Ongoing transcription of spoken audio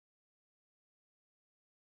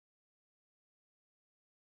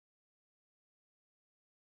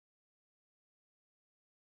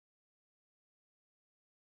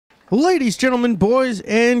Ladies, gentlemen, boys,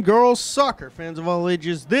 and girls, soccer fans of all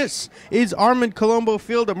ages, this is Armand Colombo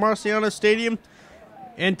Field at Marciano Stadium,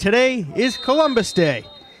 and today is Columbus Day.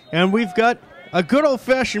 And we've got a good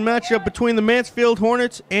old-fashioned matchup between the Mansfield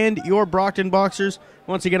Hornets and your Brockton Boxers.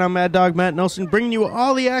 Once again, I'm Mad Dog Matt Nelson, bringing you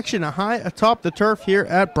all the action high atop the turf here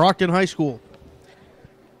at Brockton High School.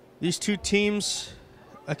 These two teams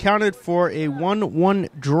accounted for a 1-1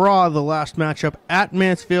 draw the last matchup at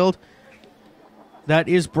Mansfield. That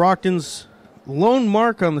is Brockton's lone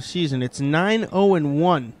mark on the season. It's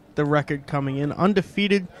 9-0-1, the record coming in,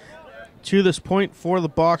 undefeated to this point for the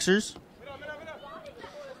Boxers.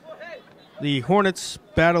 The Hornets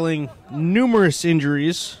battling numerous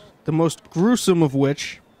injuries, the most gruesome of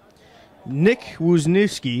which, Nick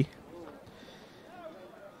Wisniewski.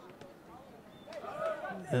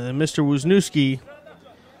 Mr. Wisniewski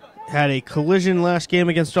had a collision last game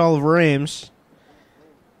against Oliver Ames.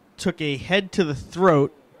 Took a head to the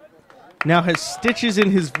throat, now has stitches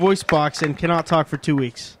in his voice box and cannot talk for 2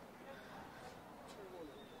 weeks.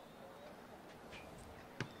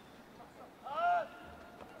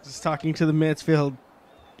 Just talking to the Mansfield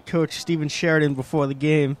coach, Stephen Sheridan, before the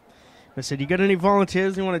game. I said, you got any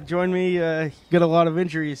volunteers who want to join me? You got a lot of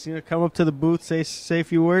injuries. Come up to the booth, say a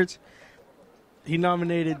few words. He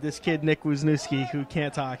nominated this kid, Nick Wisniewski, who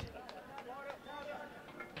can't talk.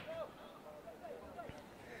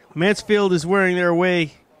 Mansfield is wearing their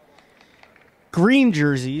away green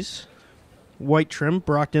jerseys, white trim.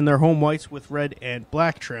 Brockton their home whites with red and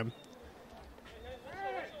black trim.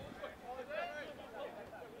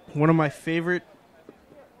 One of my favorite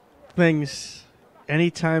things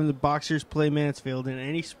anytime the Boxers play Mansfield in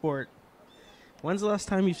any sport, when's the last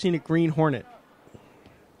time you've seen a green Hornet?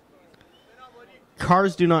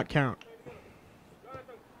 Cars do not count.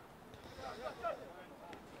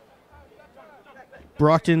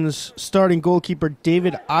 Brockton's starting goalkeeper,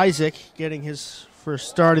 David Isaac, getting his first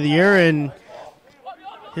start of the year, and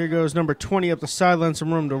here goes number 20 up the sideline,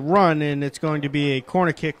 some room to run, and it's going to be a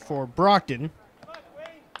corner kick for Brockton.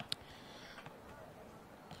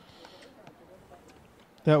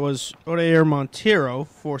 That was Odair Montero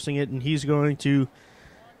forcing it, and he's going to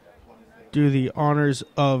do the honors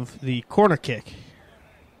of the corner kick.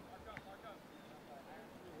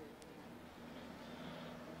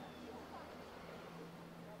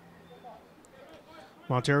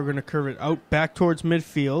 Montero going to curve it out back towards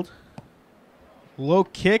midfield. Low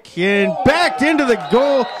kick and backed into the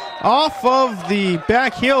goal off of the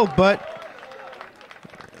back heel, but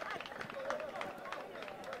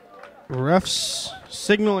refs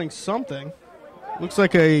signaling something. Looks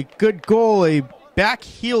like a good goal, a back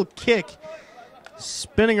heel kick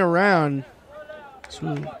spinning around.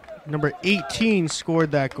 So number 18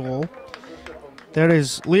 scored that goal. That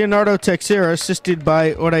is Leonardo Teixeira, assisted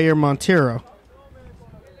by Odair Montero.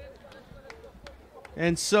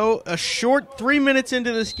 And so, a short 3 minutes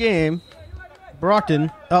into this game, Brockton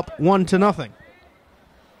up 1-0.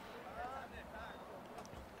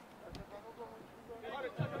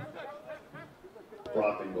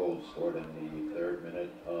 Brockton goal scored in the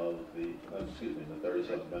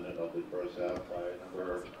 37th minute of the first half by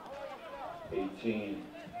number 18,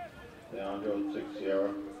 Leandro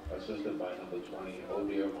Teixeira, assisted by number 20,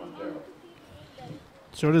 Odair Montero.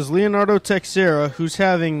 So it is Leonardo Teixeira who's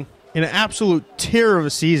having an absolute tear of a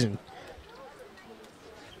season.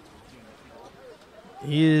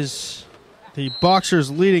 He is the Boxers'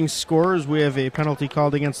 leading scorer as we have a penalty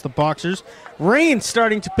called against the Boxers. Rain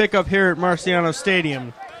starting to pick up here at Marciano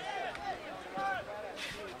Stadium.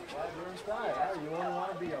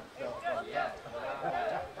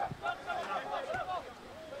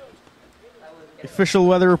 Official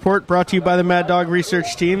weather report brought to you by the Mad Dog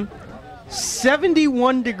Research Team.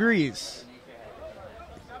 71 degrees.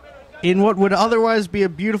 In what would otherwise be a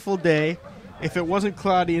beautiful day if it wasn't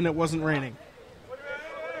cloudy and it wasn't raining.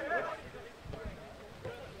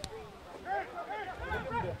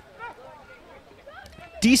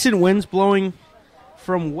 Decent winds blowing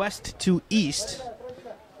from west to east.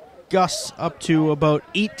 Gusts up to about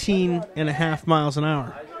 18.5 miles an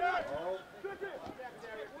hour.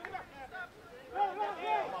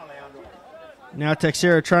 Now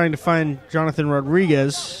Teixeira trying to find Jonathan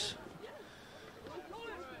Rodriguez.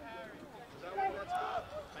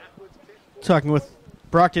 Talking with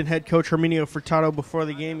Brockton head coach Herminio Furtado before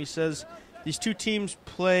the game, he says these two teams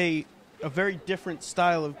play a very different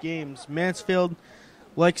style of games. Mansfield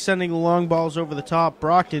likes sending the long balls over the top.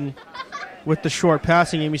 Brockton with the short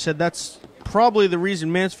passing game. He said that's probably the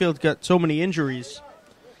reason Mansfield got so many injuries,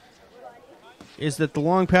 is that the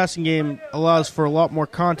long passing game allows for a lot more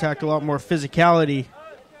contact, a lot more physicality,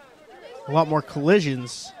 a lot more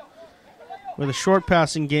collisions. with a short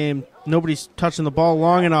passing game. Nobody's touching the ball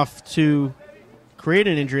long enough to create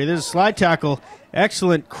an injury. There's a slide tackle.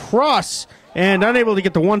 Excellent cross, and unable to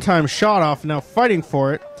get the one-time shot off. Now fighting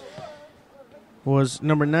for it was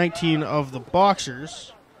number 19 of the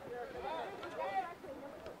Boxers,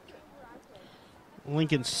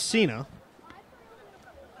 Lincoln Cena.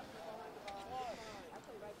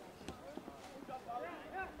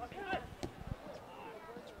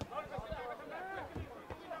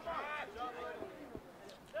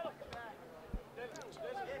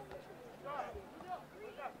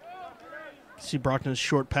 See Brockton's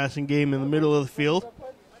short passing game in the middle of the field.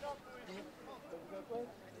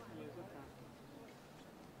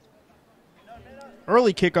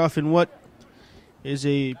 Early kickoff in what is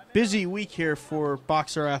a busy week here for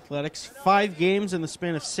Boxer Athletics. 5 games in the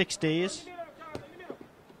span of 6 days.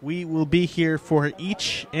 We will be here for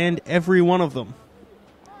each and every one of them.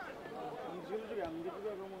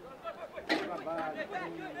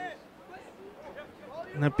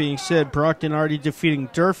 And that being said, Brockton already defeating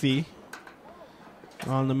Durfee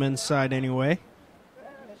on the men's side anyway.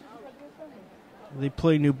 They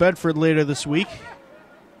play New Bedford later this week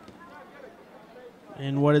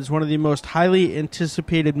in what is one of the most highly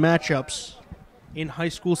anticipated matchups in high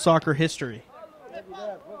school soccer history.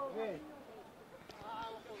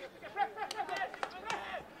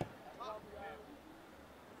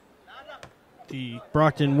 The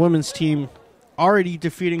Brockton women's team already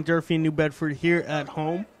defeating Durfee and New Bedford here at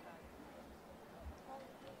home.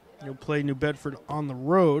 You'll play New Bedford on the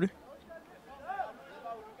road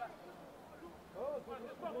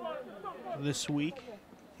this week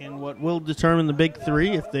in what will determine the Big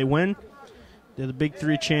Three. If they win, they're the Big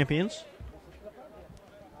Three champions.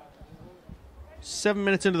 7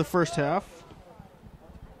 minutes into the first half.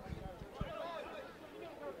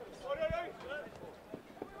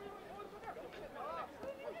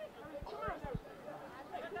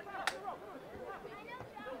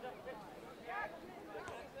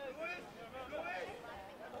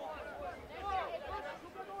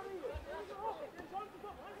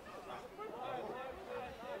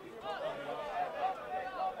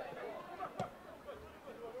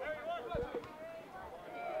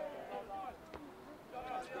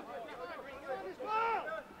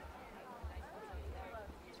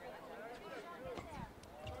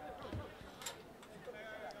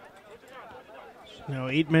 Now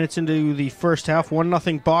 8 minutes into the first half,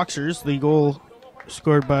 1-0 Boxers. The goal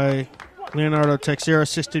scored by Leonardo Texera,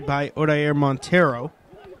 assisted by Odair Montero.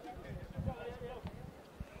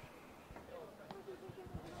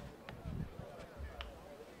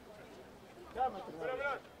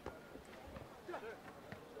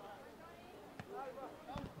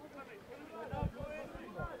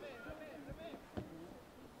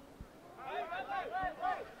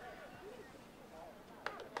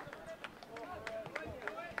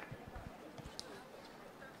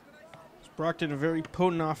 Brockton, a very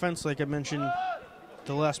potent offense, like I mentioned,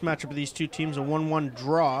 the last matchup of these two teams, a 1-1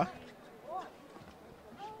 draw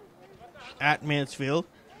at Mansfield.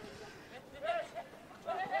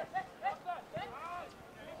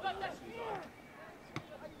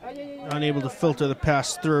 Unable to filter the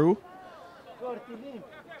pass through.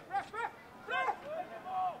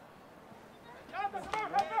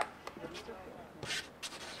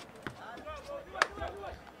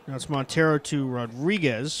 Now it's Montero to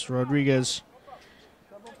Rodriguez. Rodriguez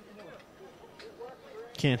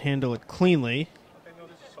can't handle it cleanly.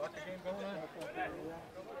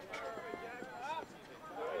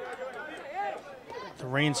 The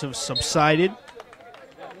rains have subsided,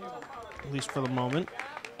 at least for the moment.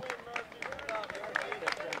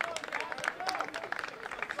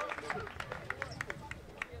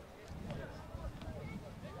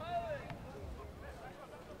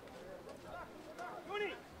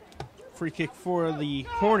 Free kick for the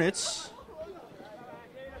Hornets.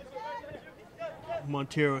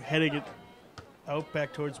 Montero heading it out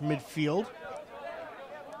back towards midfield.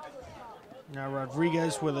 Now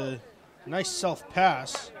Rodriguez with a nice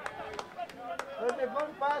self-pass.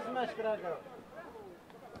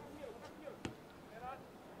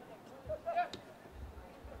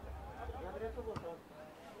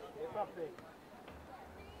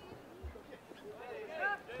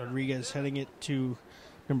 Rodriguez heading it to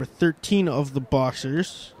number 13 of the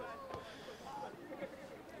Boxers,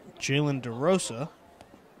 Jalen DeRosa.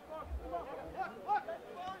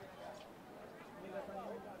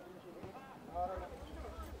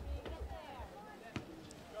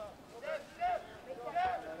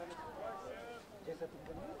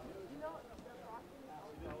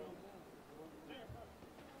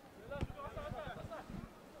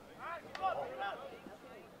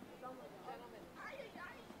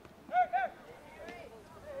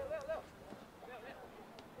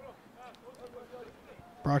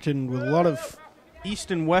 Brockton with a lot of east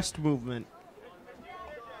and west movement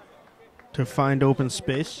to find open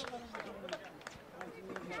space.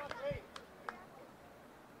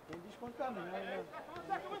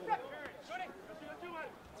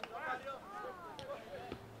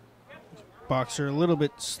 Boxer a little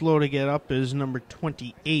bit slow to get up is number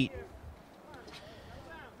 28,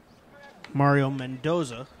 Mario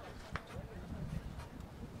Mendoza.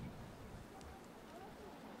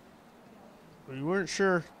 We weren't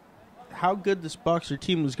sure how good this Boxer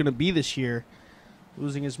team was going to be this year,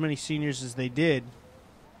 losing as many seniors as they did.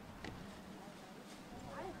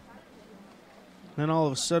 Then all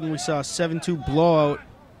of a sudden we saw a 7-2 blowout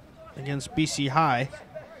against BC High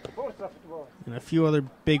and a few other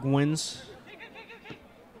big wins.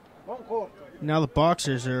 Now the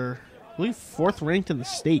Boxers are, I believe, 4th ranked in the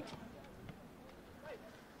state.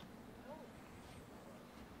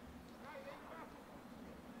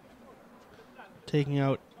 Taking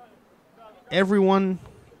out everyone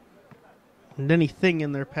and anything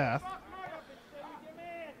in their path.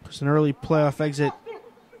 It was an early playoff exit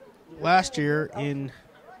last year in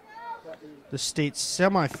the state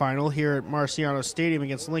semifinal here at Marciano Stadium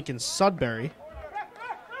against Lincoln Sudbury.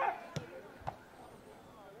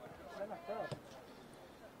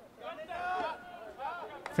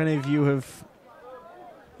 If any of you have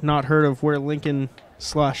not heard of where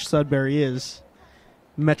Lincoln/Sudbury is,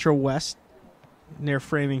 Metro West, near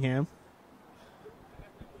Framingham.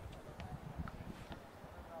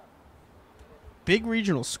 Big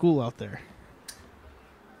regional school out there.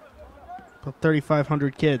 About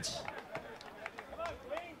 3,500 kids.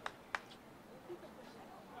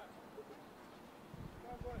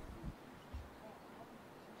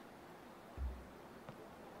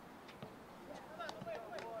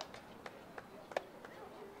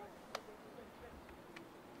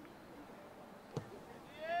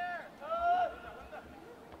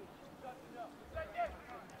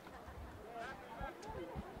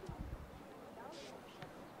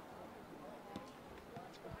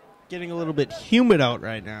 Getting a little bit humid out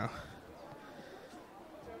right now.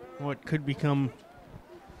 What could become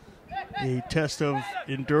a test of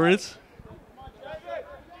endurance.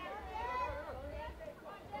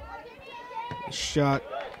 Shot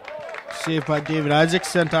saved by David Isaac,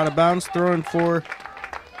 sent out of bounds, throwing for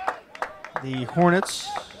the Hornets.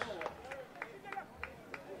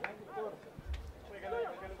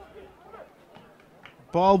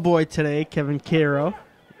 Ball boy today, Kevin Caro,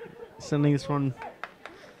 sending this one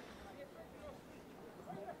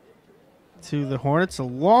to the Hornets. A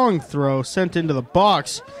long throw sent into the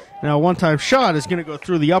box. Now a one-time shot is going to go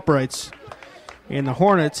through the uprights. And the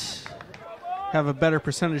Hornets have a better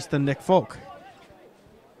percentage than Nick Folk.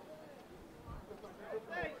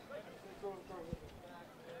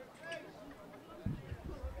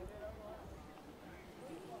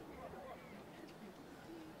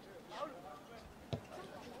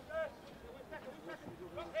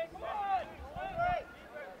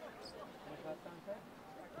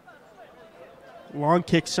 Long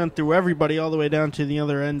kick sent through everybody all the way down to the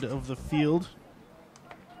other end of the field.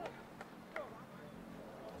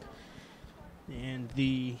 And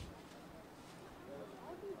the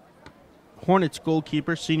Hornets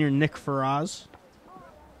goalkeeper, senior Nick Faraz.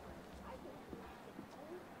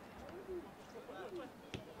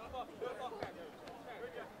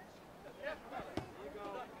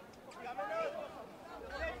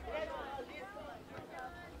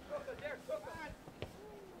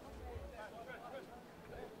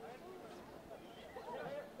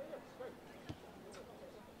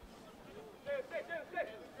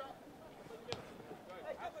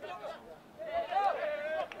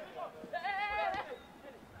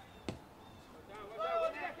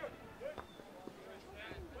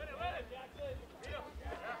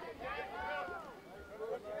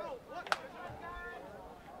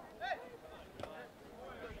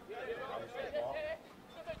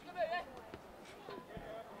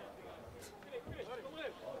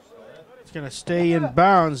 It's going to stay in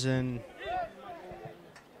bounds, and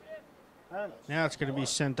now it's going to be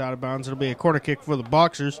sent out of bounds. It'll be a corner kick for the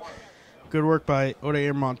Boxers. Good work by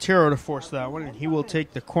Odair Montero to force that one, and he will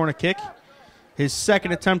take the corner kick. His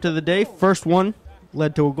second attempt of the day, first one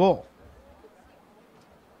led to a goal.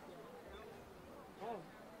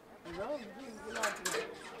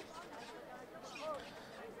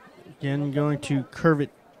 Again, going to curve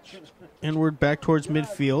it inward back towards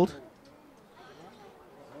midfield.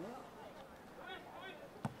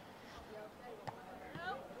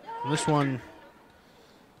 This one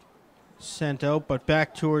sent out, but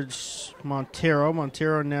back towards Montero.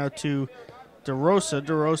 Montero now to DeRosa.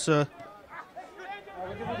 DeRosa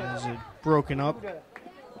has it broken up.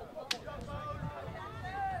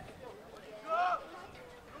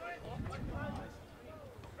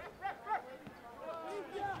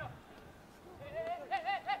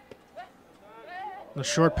 The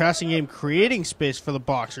short passing game creating space for the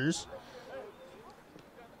Boxers.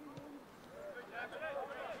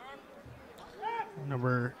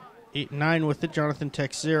 Number 9 with it, Jonathan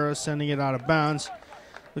Texera, sending it out of bounds.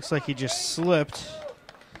 Looks like he just slipped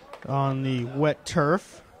on the wet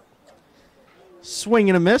turf. Swing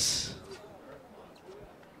and a miss.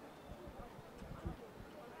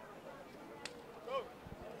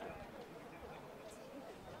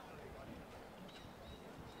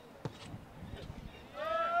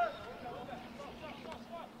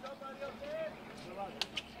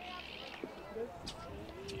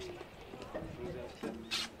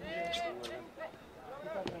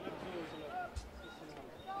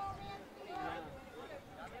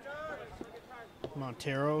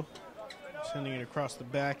 Montero sending it across the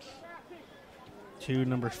back to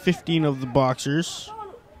number 15 of the Boxers.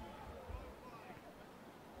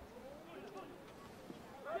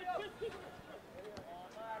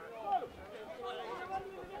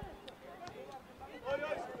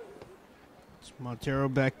 It's Montero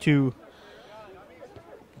back to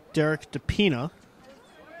Derek DePina.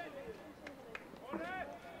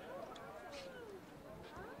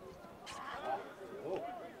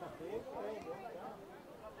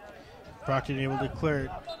 Brockton able to clear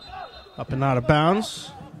it up and out of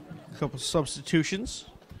bounds. A couple substitutions.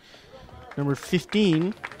 Number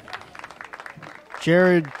 15,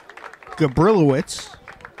 Jared Gabrilowitz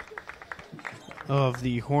of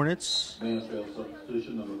the Hornets. Mansfield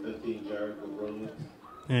substitution, number 15, Jared Gabrilowitz.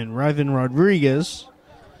 And Ryvan Rodriguez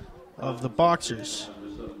of the Boxers.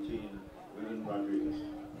 Number 17, Ryvan Rodriguez.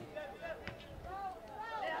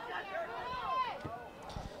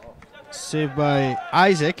 Saved by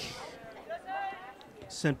Isaac.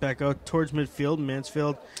 Sent back out towards midfield.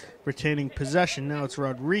 Mansfield retaining possession. Now it's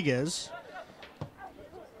Rodriguez.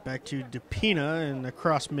 Back to DePina and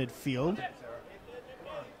across midfield.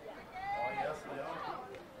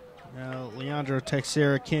 Now Leandro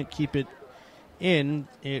Texera can't keep it in.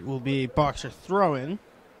 It will be a Boxer throw-in.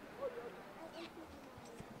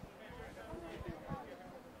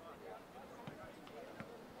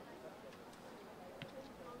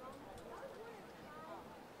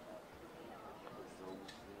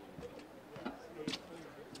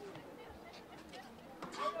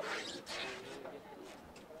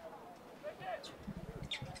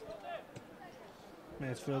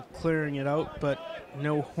 Mansfield clearing it out, but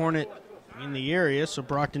no Hornet in the area, so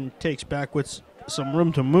Brockton takes back with some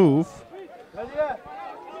room to move.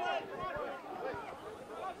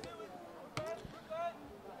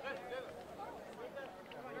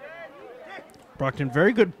 Brockton,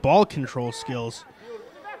 very good ball control skills.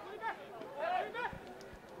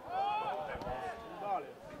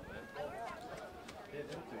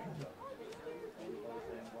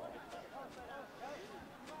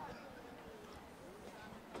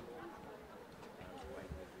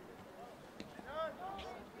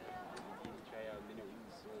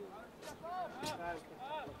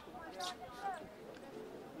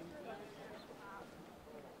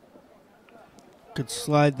 Good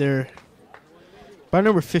slide there by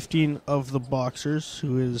number 15 of the Boxers,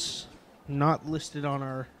 who is not listed on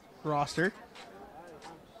our roster.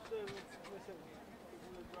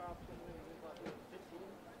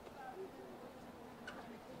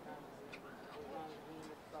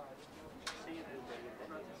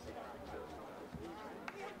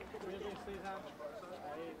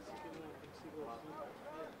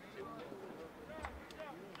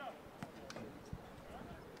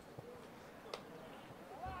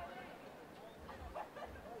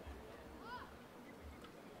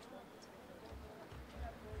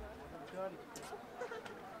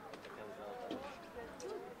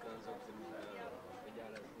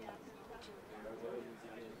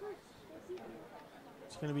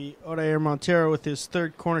 It's going to be Odair Montero with his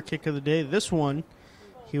third corner kick of the day. This one,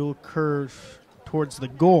 he will curve towards the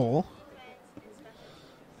goal.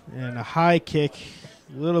 And a high kick,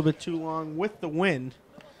 a little bit too long with the wind.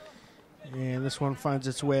 And this one finds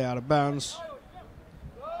its way out of bounds.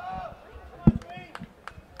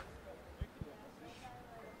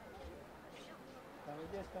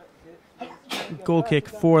 Goal kick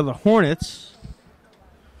for the Hornets.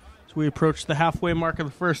 As we approach the halfway mark of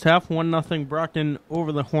the first half, 1-0 Brockton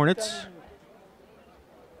over the Hornets.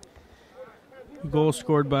 Goal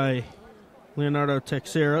scored by Leonardo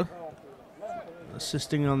Texera.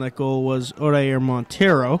 Assisting on that goal was Odair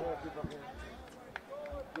Montero.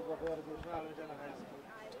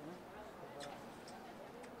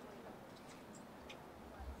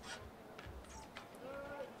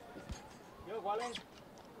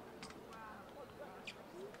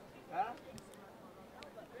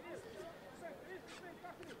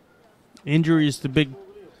 Injury is the big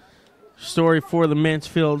story for the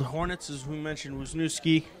Mansfield Hornets, as we mentioned,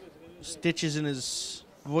 Wisniewski, stitches in his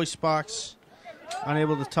voice box,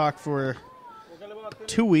 unable to talk for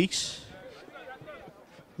 2 weeks.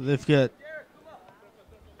 They've got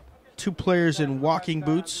 2 players in walking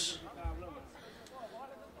boots,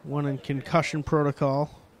 one in concussion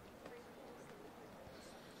protocol.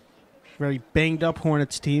 Very banged up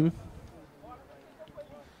Hornets team.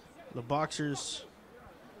 The Boxers,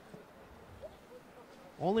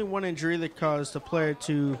 only one injury that caused a player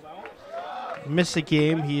to miss a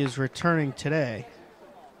game. He is returning today.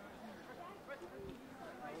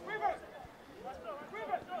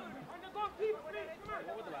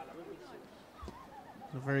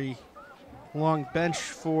 A very long bench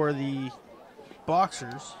for the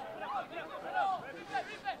Boxers.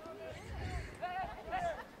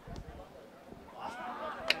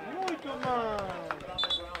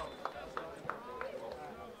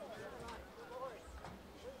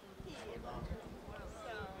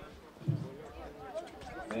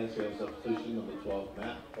 Mansfield substitution number 12,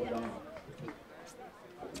 Matt O'Donnell.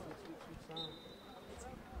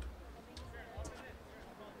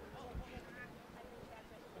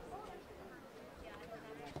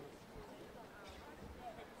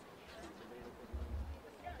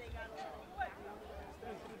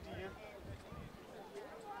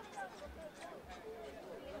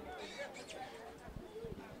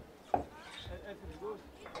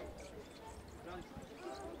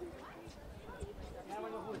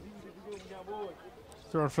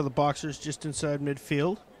 Thrown for the Boxers just inside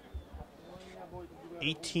midfield.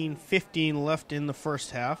 18:15 left in the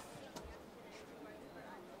first half.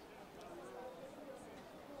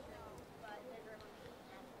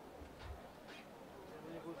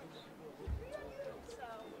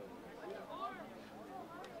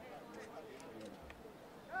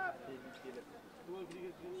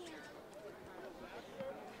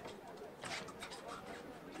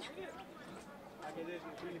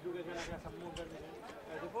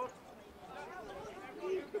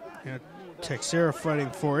 Yeah, Texera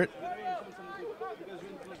fighting for it.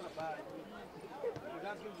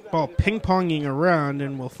 Ball ping-ponging around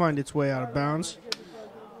and will find its way out of bounds.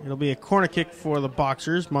 It'll be a corner kick for the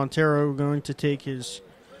Boxers. Montero going to take his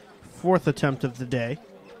 4th attempt of the day.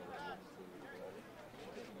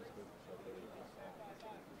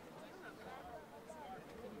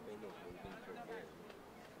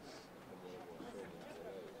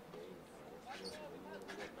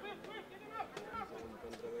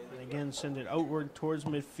 Again, send it outward towards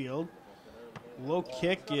midfield. Low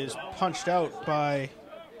kick is punched out by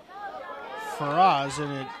Faraz,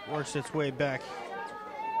 and it works its way back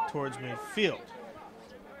towards midfield.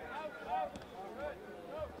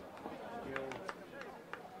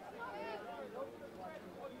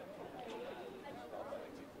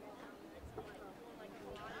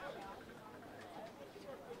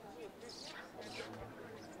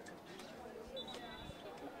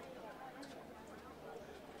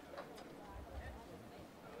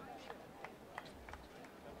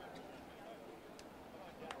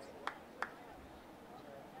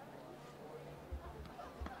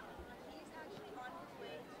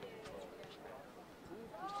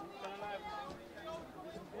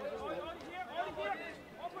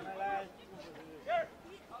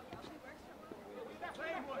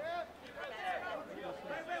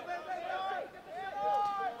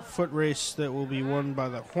 Foot race that will be won by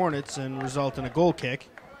the Hornets and result in a goal kick.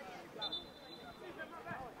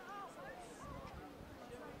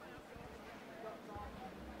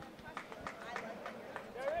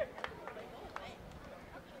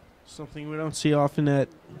 Something we don't see often at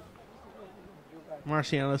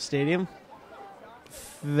Marciano Stadium.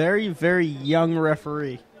 Very, very young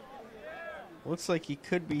referee. Looks like he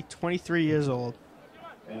could be 23 years old.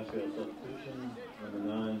 Mansfield substitution number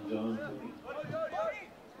 9, John Toomey.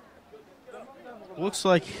 Looks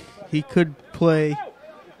like he could play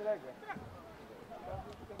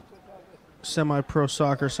semi-pro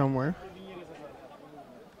soccer somewhere.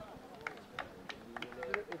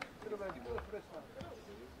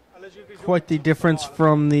 Quite the difference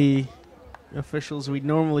from the officials we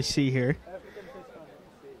normally see here.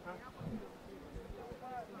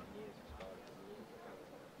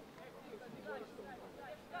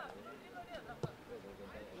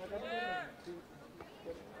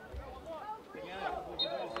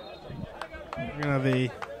 We're going to have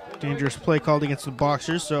a dangerous play called against the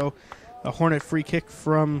Boxers, so a Hornet free kick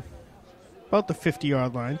from about the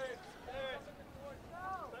 50-yard line.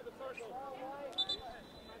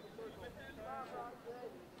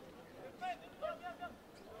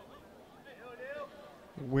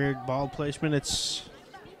 Weird ball placement. It's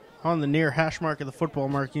on the near hash mark of the football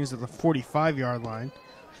markings at the 45-yard line.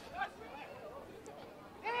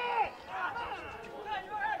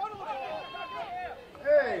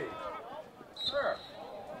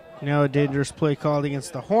 Now a dangerous play called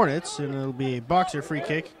against the Hornets, and it'll be a Boxer free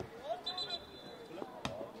kick.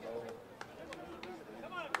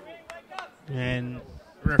 And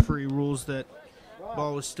referee rules that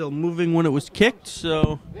ball was still moving when it was kicked,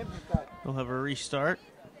 so they'll have a restart.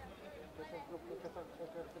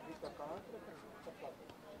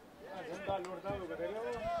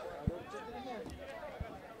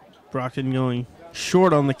 Brockton going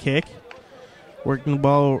short on the kick, working the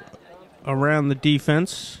ball around the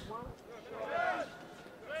defense.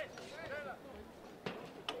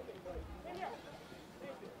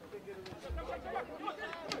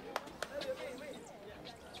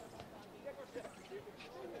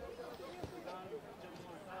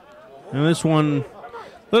 And this one,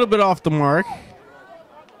 a little bit off the mark.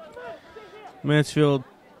 Mansfield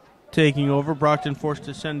taking over. Brockton forced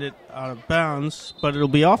to send it out of bounds, but it'll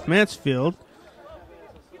be off Mansfield.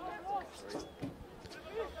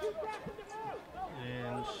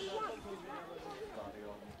 And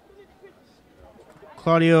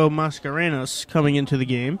Claudio Mascarenas coming into the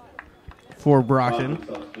game for Brockton.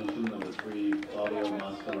 Substitution number 3, Claudio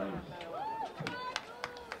Mascarenas.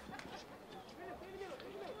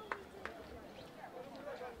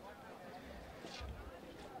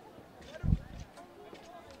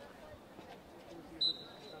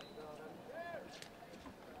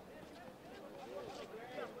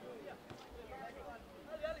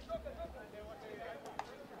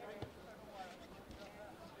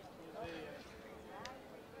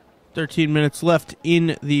 Minutes left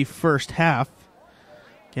in the first half.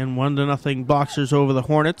 Again, 1-0 Boxers over the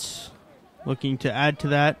Hornets. Looking to add to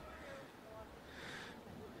that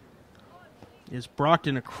is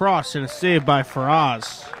Brockton across and a save by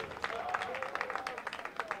Faraz.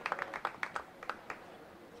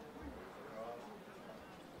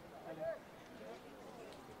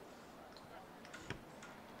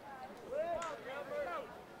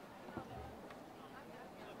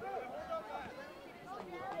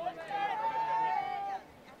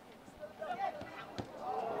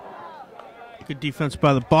 Good defense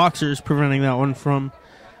by the Boxers, preventing that one from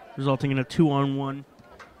resulting in a 2-on-1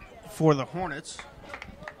 for the Hornets.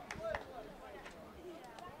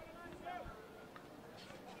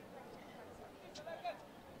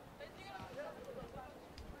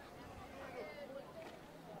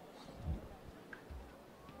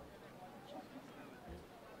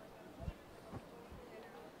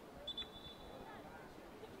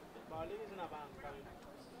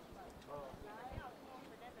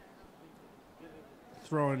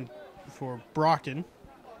 Throwing for Brockton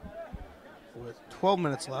with 12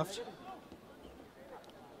 minutes left.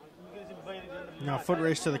 Now foot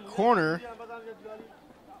race to the corner.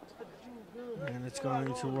 And it's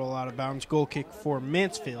going to roll out of bounds. Goal kick for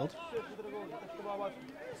Mansfield.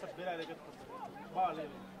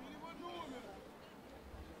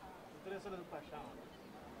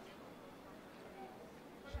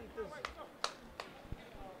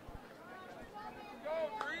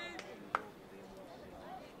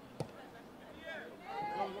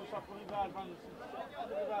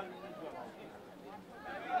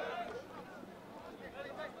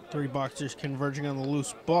 Three Boxers converging on the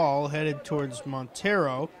loose ball, headed towards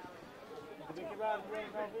Montero.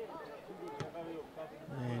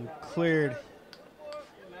 And cleared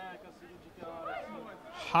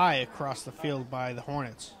high across the field by the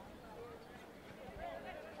Hornets.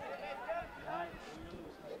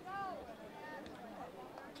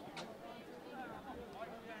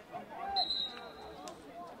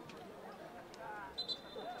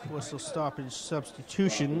 Whistle stoppage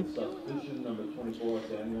substitution. Substitution number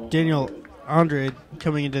 24, Daniel Andre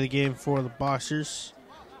coming into the game for the Boxers.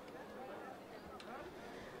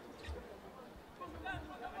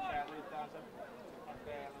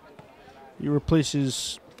 He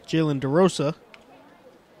replaces Jalen DeRosa.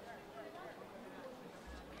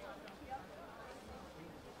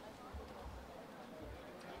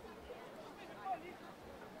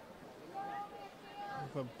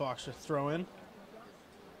 A Boxer throw in.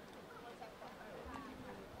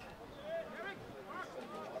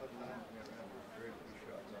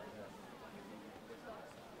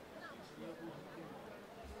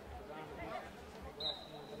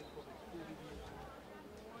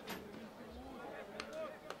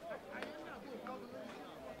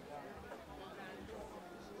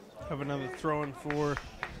 Have another throw in for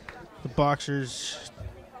the Boxers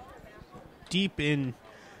deep in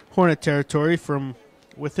Hornet territory from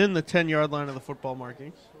within the 10-yard line of the football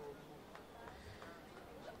markings.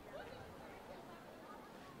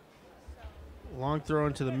 Long throw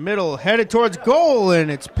into the middle, headed towards goal, and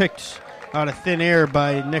it's picked out of thin air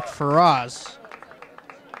by Nick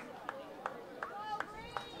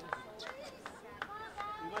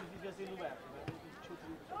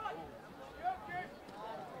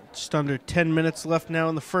Just under 10 minutes left now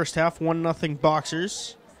in the first half. 1-0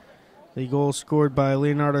 Boxers. The goal scored by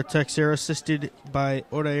Leonardo Texera, assisted by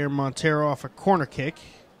Odair Montero off a corner kick.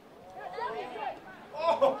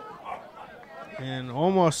 And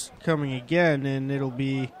almost coming again, and it'll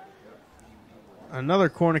be another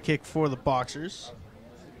corner kick for the Boxers.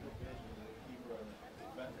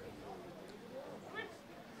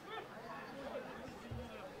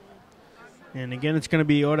 And again, it's going to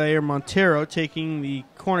be Odair Montero taking the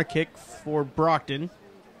corner kick for Brockton.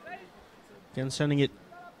 Again, sending it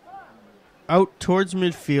out towards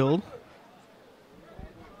midfield.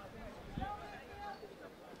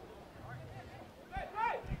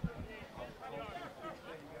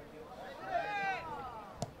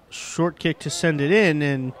 Short kick to send it in,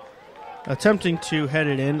 and attempting to head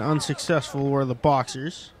it in, unsuccessful, were the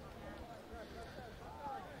Boxers.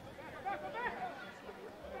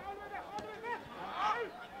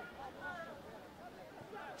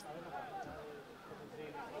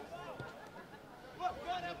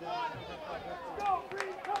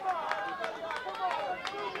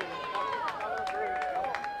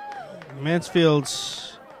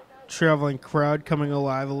 Mansfield's traveling crowd coming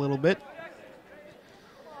alive a little bit.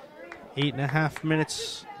 8.5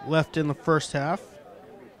 minutes left in the first half.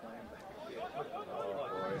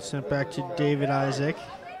 Sent back to David Isaac.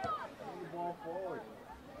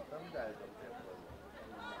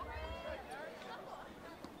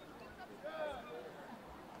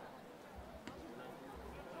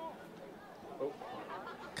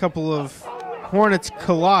 Couple of Hornets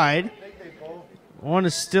collide. One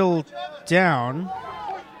is still down.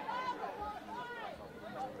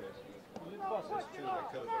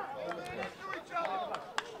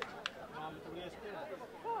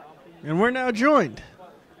 And we're now joined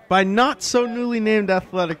by not so newly named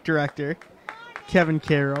athletic director, Kevin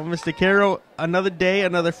Caro. Mr. Caro, another day,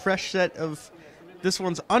 another fresh set of, this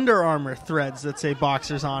one's Under Armour threads that say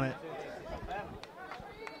Boxers on it.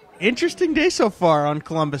 Interesting day so far on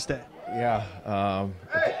Columbus Day. Yeah,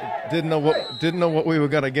 didn't know what we were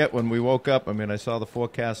gonna get when we woke up. I mean, I saw the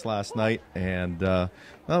forecast last night, and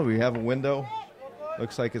well, we have a window.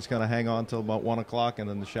 Looks like it's going to hang on till about 1 o'clock, and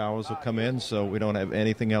then the showers will come in. So we don't have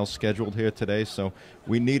anything else scheduled here today. So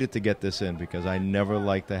we needed to get this in because I never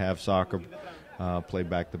like to have soccer play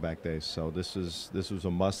back-to-back days. So this was a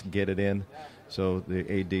must get it in. So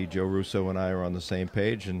the AD Joe Russo and I are on the same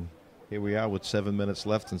page, and here we are with 7 minutes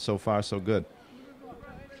left, and so far so good.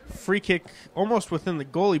 Free kick almost within the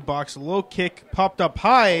goalie box. A low kick popped up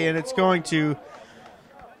high, and it's going to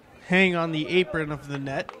hang on the apron of the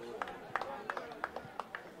net.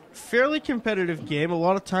 Fairly competitive game. A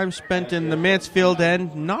lot of time spent in the Mansfield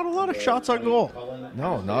end. Not a lot of shots on goal.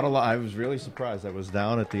 No, not a lot. I was really surprised. I was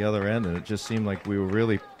down at the other end, and it just seemed like we were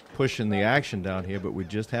really pushing the action down here, but we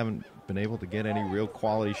just haven't been able to get any real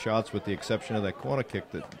quality shots with the exception of that corner kick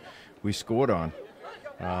that we scored on.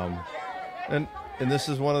 And this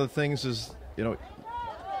is one of the things is, you know,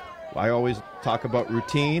 I always talk about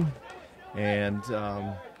routine, and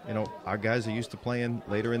you know, our guys are used to playing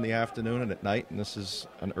later in the afternoon and at night, and this is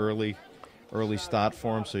an early start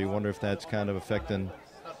for them, so you wonder if that's kind of affecting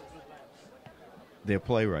their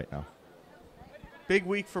play right now. Big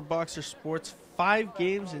week for Boxer Sports. 5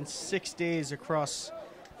 games in 6 days across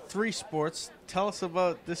 3 sports. Tell us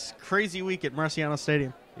about this crazy week at Marciano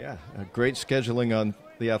Stadium. Yeah, great scheduling on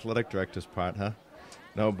the athletic director's part, huh?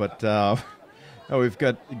 No, but we've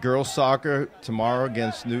got girls soccer tomorrow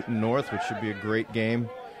against Newton North, which should be a great game.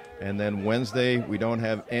 And then Wednesday, we don't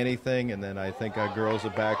have anything. And then I think our girls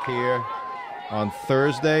are back here on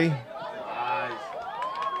Thursday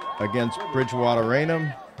against Bridgewater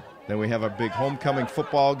Raynham. Then we have a big homecoming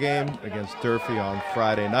football game against Durfee on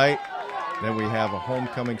Friday night. Then we have a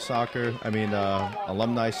homecoming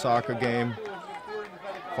alumni soccer game,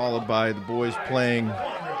 followed by the boys playing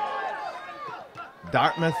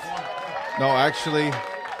Dartmouth. No, actually,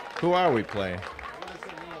 who are we playing?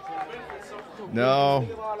 No,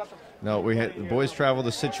 the boys travel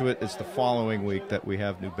to Situate. It's the following week that we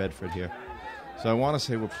have New Bedford here. So I want to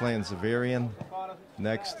say we're playing Xaverian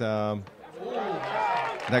next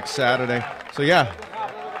Saturday. So yeah,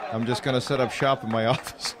 I'm just going to set up shop in my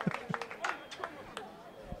office.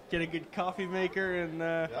 Get a good coffee maker and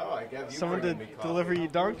someone to deliver you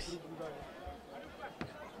dunks.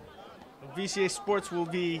 VCA Sports will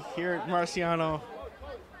be here at Marciano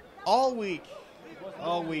all week.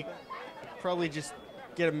 Probably just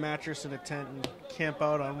get a mattress and a tent and camp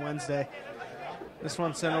out on Wednesday. This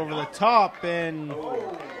one sent over the top, and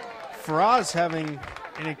Faraz having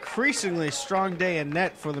an increasingly strong day in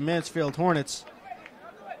net for the Mansfield Hornets.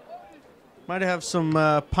 Might have some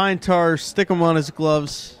pine tar, stick them on his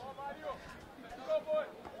gloves.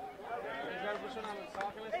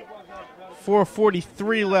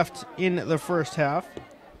 4:43 left in the first half.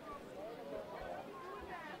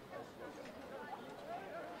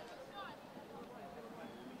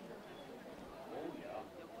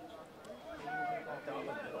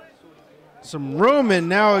 Some room, and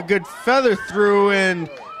now a good feather through, and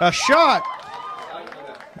a shot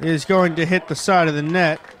is going to hit the side of the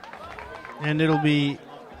net, and it'll be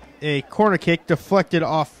a corner kick deflected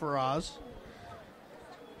off Faraz.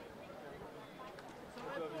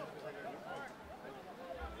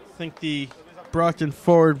 I think the Brockton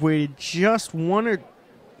forward waited just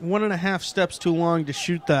 1.5 steps too long to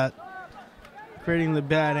shoot that, creating the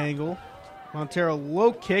bad angle. Montero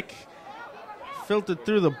low kick, filtered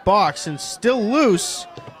through the box and still loose.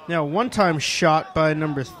 Now one-time shot by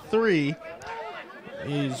number 3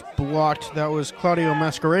 is blocked. That was Claudio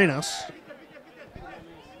Mascarenas.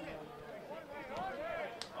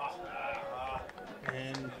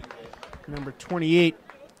 And number 28,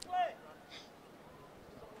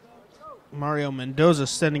 Mario Mendoza,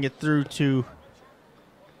 sending it through to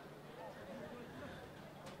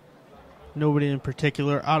nobody in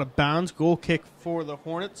particular. Out of bounds. Goal kick for the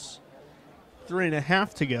Hornets.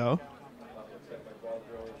 3.5 to go.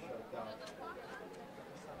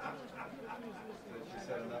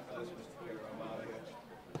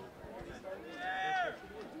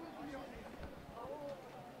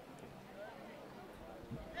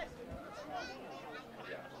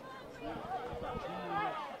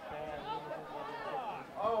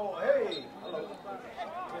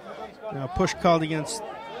 Now push called against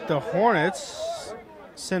the Hornets.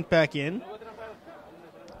 Sent back in.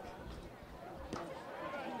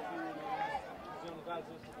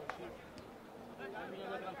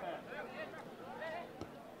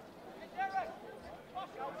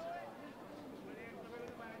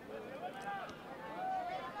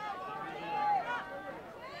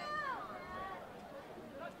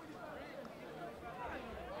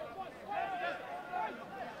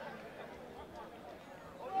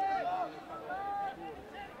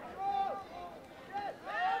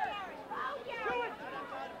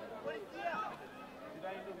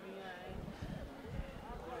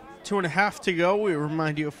 Two and a half to go. We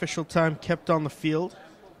remind you, official time kept on the field.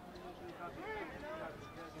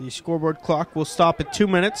 The scoreboard clock will stop at 2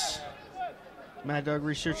 minutes. Mad Dog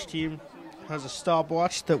Research Team has a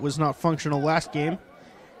stopwatch that was not functional last game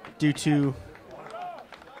due to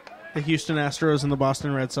the Houston Astros and the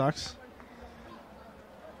Boston Red Sox.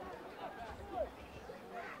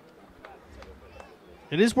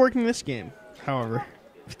 It is working this game, however.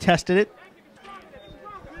 We've tested it.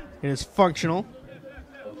 It is functional.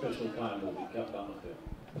 Official time will be kept on the field.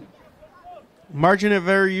 Margin of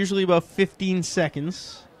error usually about 15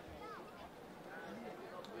 seconds.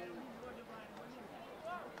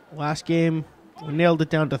 Last game, we nailed it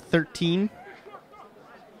down to 13.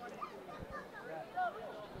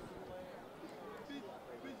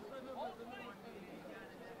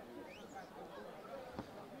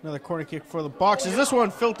 Another corner kick for the Boxers. This one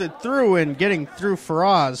filtered through and getting through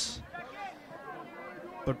Faraz.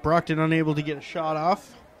 But Brockton unable to get a shot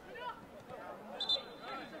off.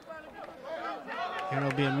 And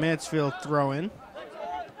it'll be a Mansfield throw-in.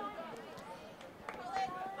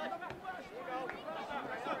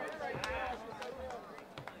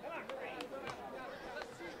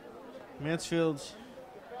 Mansfield's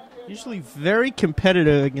usually very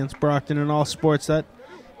competitive against Brockton in all sports. That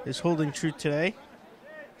is holding true today.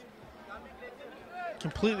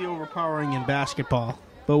 Completely overpowering in basketball,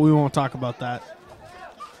 but we won't talk about that.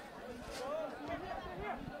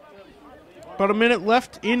 About a minute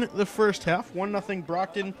left in the first half. 1-0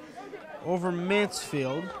 Brockton over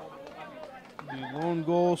Mansfield. The lone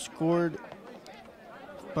goal scored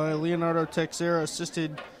by Leonardo Texera,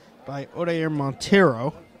 assisted by Odair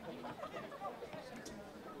Montero.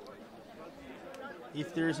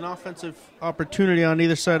 If there is an offensive opportunity on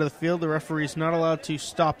either side of the field, the referee is not allowed to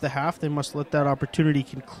stop the half. They must let that opportunity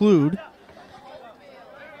conclude.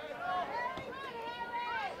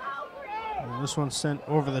 And this one's sent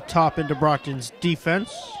over the top into Brockton's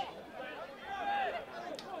defense.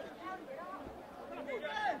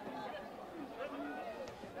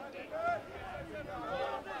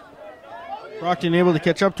 Brockton able to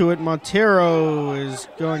catch up to it. Montero is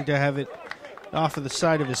going to have it off of the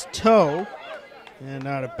side of his toe and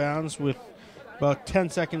out of bounds with about 10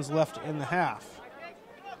 seconds left in the half.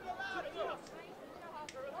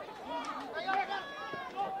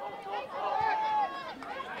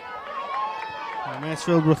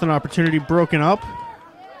 Mansfield with an opportunity broken up.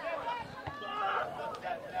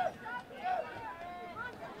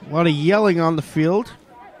 A lot of yelling on the field.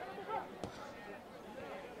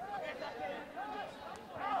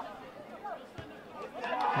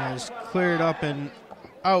 Is cleared up and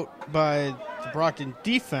out by the Brockton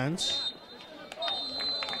defense.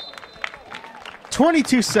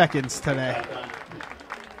 22 seconds today.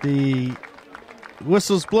 The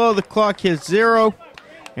whistles blow, the clock hits 0,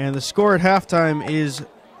 and the score at halftime is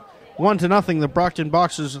 1-0. The Brockton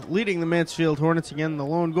Boxers leading the Mansfield Hornets. Again, the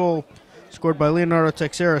lone goal scored by Leonardo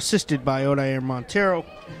Texera, assisted by Odair Montero.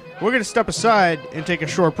 We're going to step aside and take a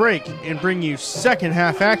short break and bring you second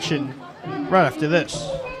half action right after this.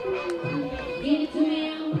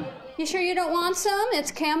 You sure you don't want some?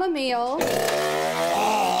 It's chamomile.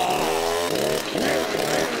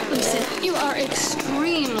 Listen, you are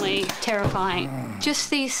extremely terrifying. Just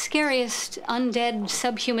the scariest undead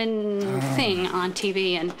subhuman thing on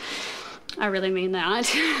TV, and I really mean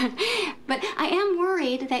that. But I am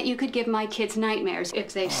worried that you could give my kids nightmares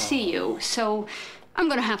if they see you, so I'm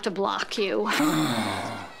gonna have to block you.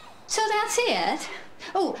 So that's it.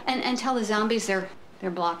 Oh, and tell the zombies they're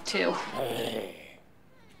blocked too.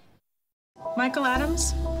 Michael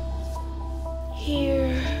Adams?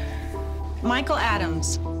 Here. Michael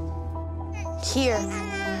Adams. Here.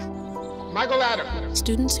 Michael Adams.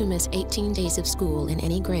 Students who miss 18 days of school in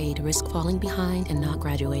any grade risk falling behind and not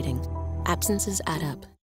graduating. Absences add up.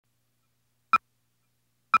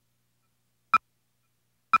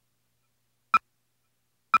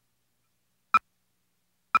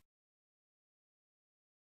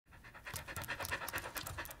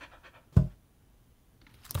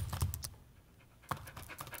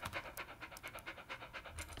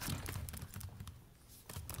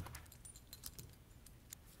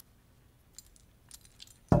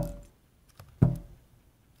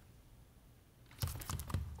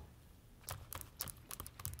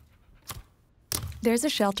 There's a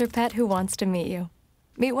shelter pet who wants to meet you.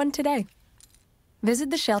 Meet one today.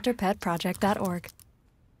 Visit theshelterpetproject.org.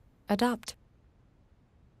 Adopt.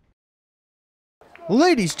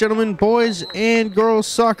 Ladies, gentlemen, boys, and girls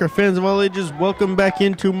soccer fans of all ages, welcome back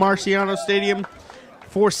into Marciano Stadium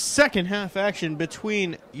for second half action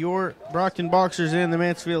between your Brockton Boxers and the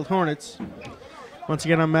Mansfield Hornets. Once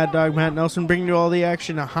again, I'm Mad Dog Matt Nelson, bringing you all the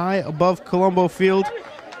action high above Colombo Field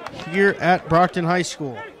here at Brockton High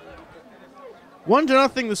School.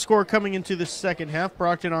 1-0 the score coming into the second half.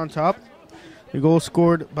 Brockton on top. The goal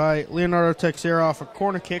scored by Leonardo Texera off a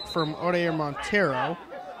corner kick from Odair Montero.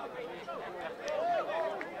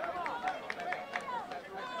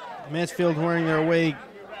 Mansfield wearing their away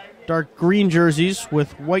dark green jerseys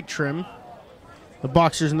with white trim. The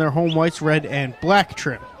Boxers in their home whites, red and black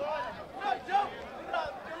trim.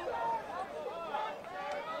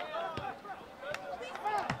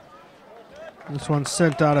 This one's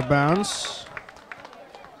sent out of bounds.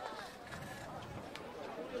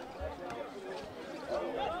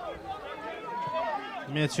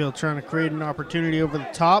 Mansfield trying to create an opportunity over the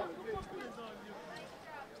top.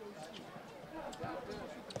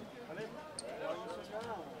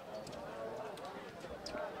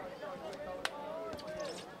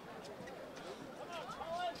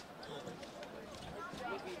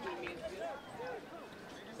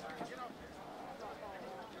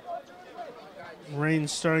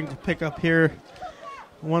 Rain's starting to pick up here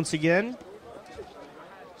once again.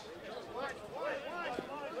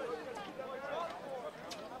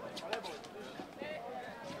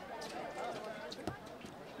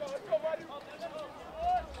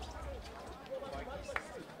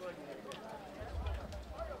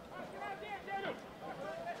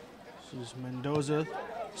 This is Mendoza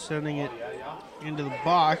sending it into the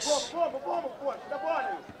box.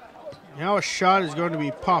 Now a shot is going to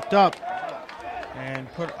be popped up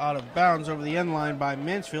and put out of bounds over the end line by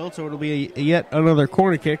Mansfield, so it'll be yet another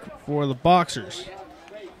corner kick for the Boxers.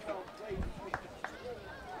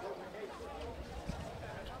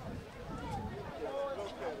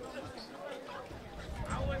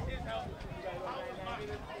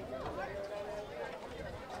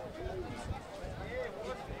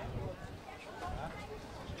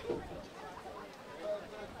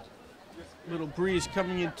 Little breeze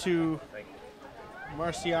coming into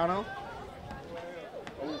Marciano.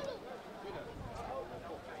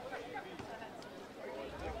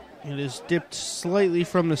 It is dipped slightly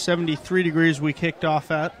from the 73 degrees we kicked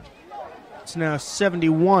off at. It's now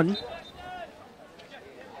 71.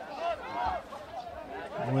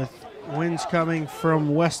 With winds coming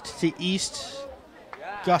from west to east.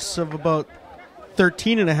 Gusts of about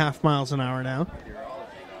 13.5 miles an hour now.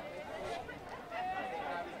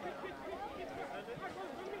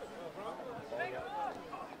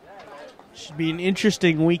 Should be an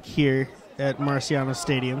interesting week here at Marciano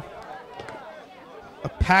Stadium. a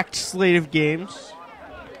packed slate of games.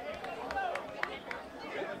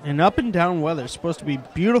 And up and down weather. It's supposed to be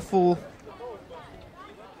beautiful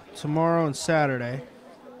tomorrow and Saturday.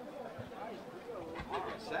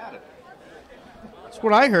 Saturday. That's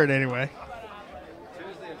what I heard anyway.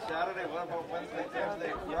 Tuesday and Saturday. What about Wednesday,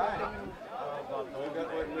 Thursday, and Friday?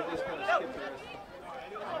 We're just going to skip the rest.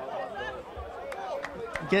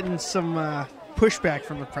 Getting some pushback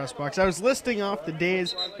from the press box. I was listing off the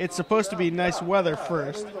days it's supposed to be nice weather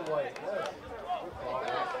first.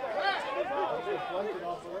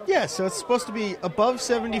 Yeah, so it's supposed to be above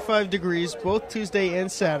 75 degrees both Tuesday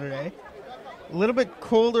and Saturday. A little bit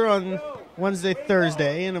colder on Wednesday,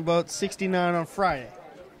 Thursday, and about 69 on Friday.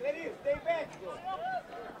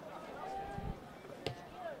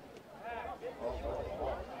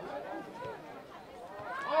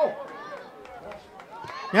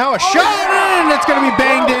 Now a shot, and it's going to be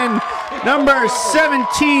banged in. Number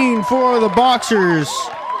 17 for the Boxers.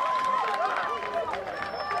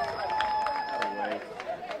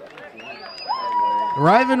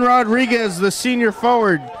 Ryvan Rodriguez, the senior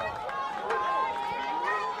forward.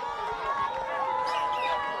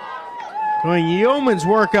 Doing yeoman's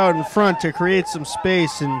work out in front to create some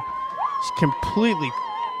space, and just completely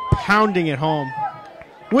pounding it home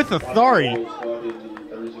with authority.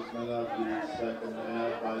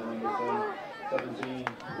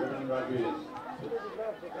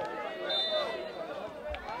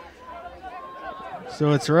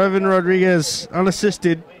 So it's Ryvan Rodriguez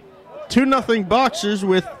unassisted. 2-0 Boxers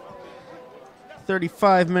with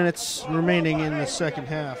 35 minutes remaining in the second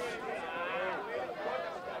half.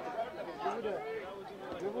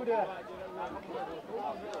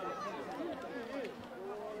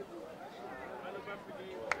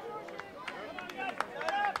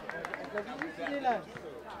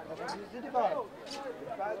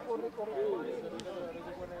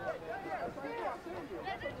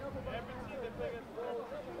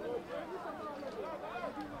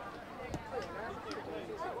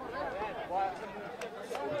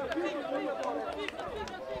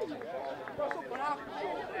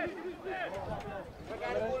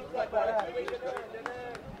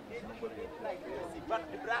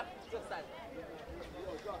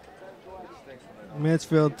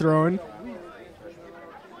 Mansfield throwing.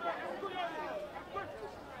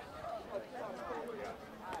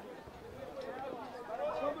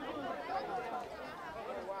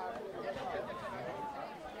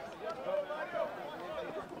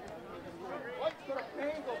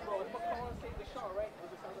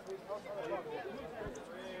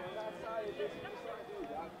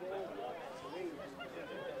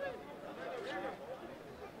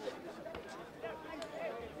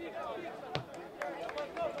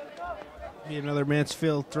 Be another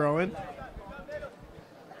Mansfield throw-in.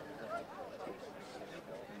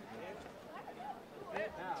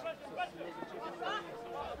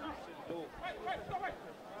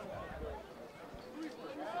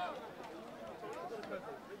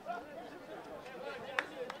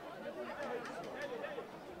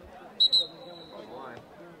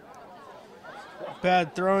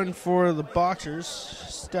 Bad throw-in for the Boxers,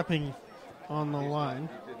 stepping on the line.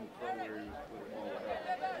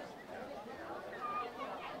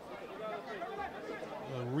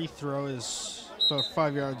 Rethrow is about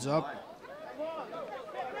 5 yards up.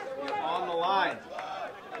 You're on the line.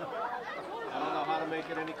 I don't know how to make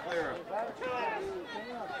it any clearer.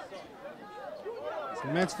 So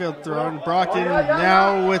Mansfield throwing. Brockton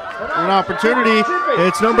now with an opportunity.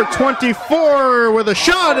 It's number 24 with a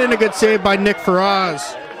shot and a good save by Nick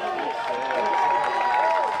Faraz.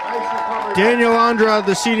 Daniel Andra,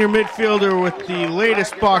 the senior midfielder, with the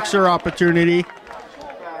latest Boxer opportunity.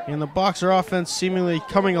 And the Boxer offense seemingly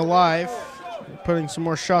coming alive, putting some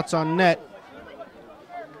more shots on net.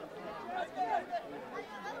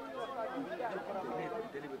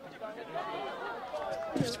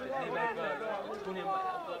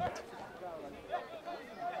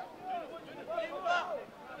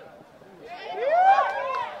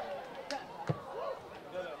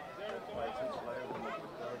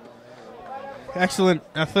 Excellent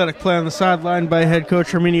athletic play on the sideline by head coach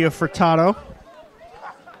Herminio Furtado.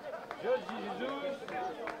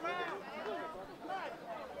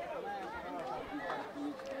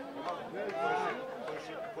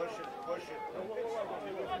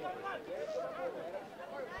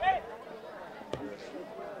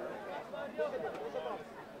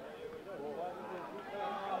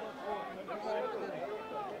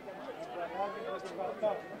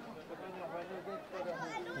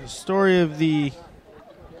 The story of the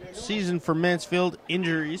season for Mansfield,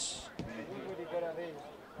 injuries.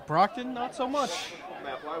 Brockton, not so much.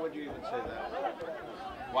 Matt, why would you even say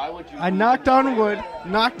that? Why would you? I knocked on wood.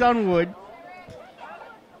 Knocked on wood.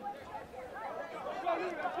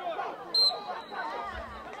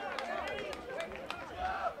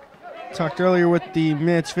 Talked earlier with the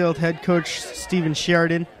Mansfield head coach, Stephen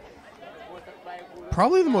Sheridan.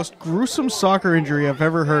 Probably the most gruesome soccer injury I've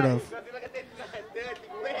ever heard of.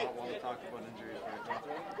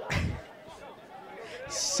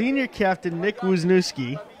 Senior captain Nick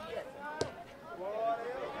Wisniewski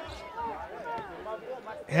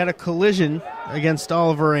had a collision against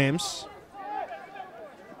Oliver Ames.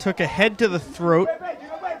 Took a head to the throat.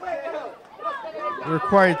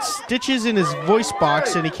 Required stitches in his voice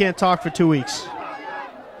box, and he can't talk for 2 weeks.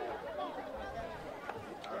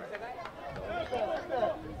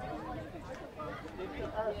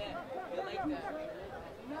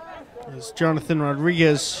 There's Jonathan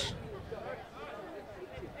Rodriguez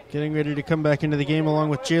getting ready to come back into the game along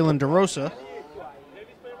with Jalen DeRosa.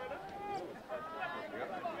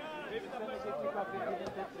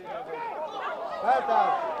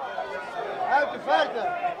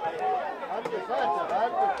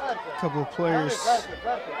 A couple of players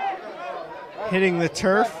hitting the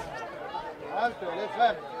turf. I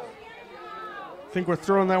think we're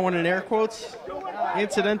throwing that one in air quotes.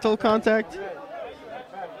 Incidental contact.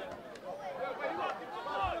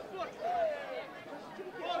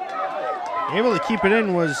 Able to keep it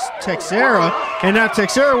in was Texera, and now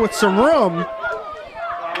Texera with some room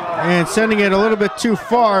and sending it a little bit too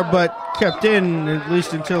far, but kept in at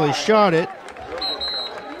least until he shot it.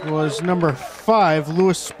 Was number 5,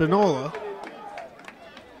 Luis Spinola.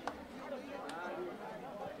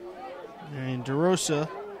 And DeRosa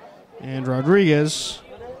and Rodriguez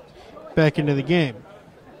back into the game.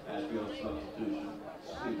 Mansfield substitution,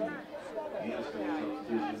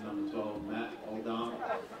 number 12, Matt O'Donnell.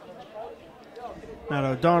 Matt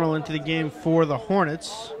O'Donnell into the game for the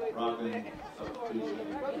Hornets. Rocking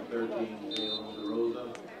substitution, number 13, Jalen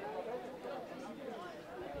DeRosa.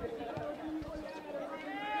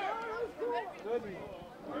 Number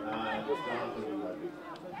 9, Jonathan Rodriguez.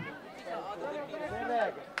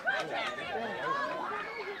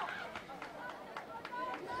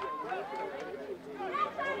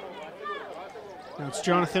 Now it's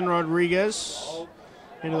Jonathan Rodriguez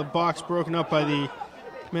into the box, broken up by the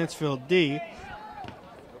Mansfield D.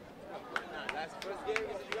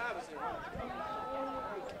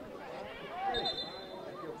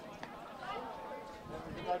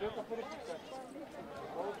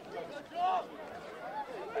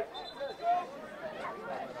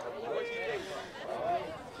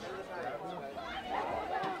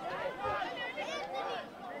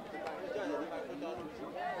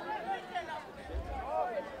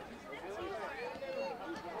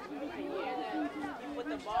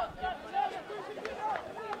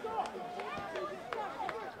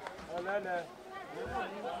 no.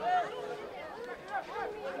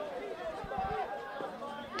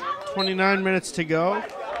 29 minutes to go.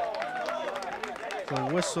 The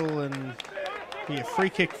whistle and be a free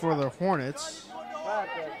kick for the Hornets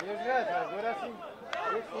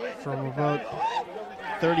from about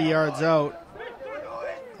 30 yards out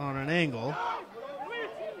on an angle.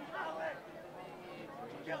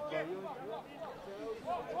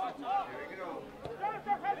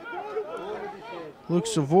 Luke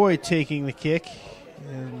Savoy taking the kick,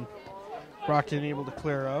 and Brockton able to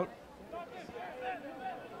clear out.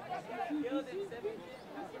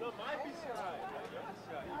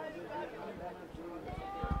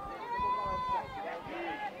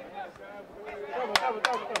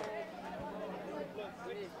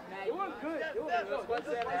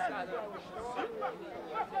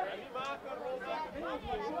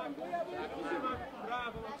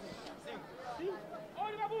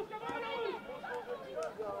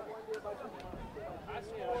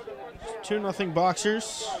 It's 2-0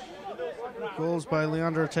 Boxers. Goals by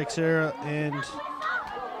Leandro Texera and it's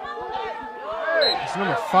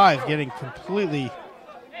number 5 getting completely,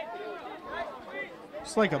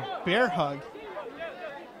 it's like a bear hug.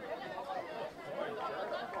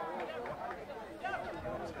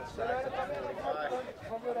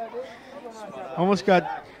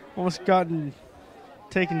 Almost gotten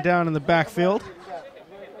taken down in the backfield.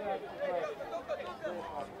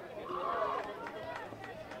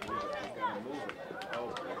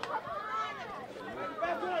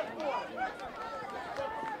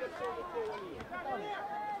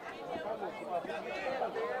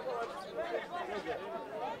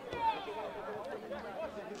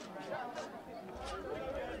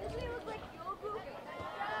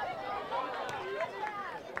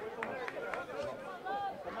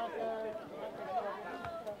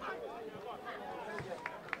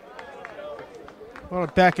 A lot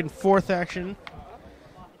of back and forth action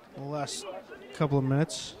last couple of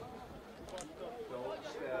minutes.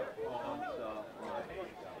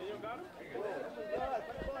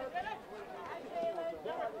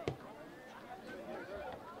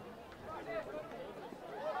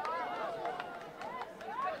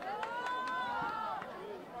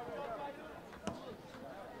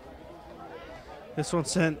 This one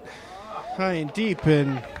sent high and deep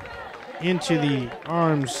and into the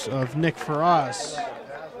arms of Nick Faraz.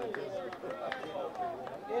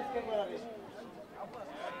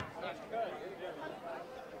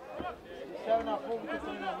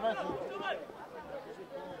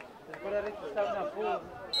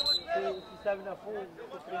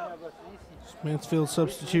 Mansfield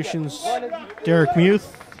substitutions, Derek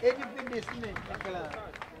Muth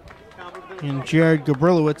and Jared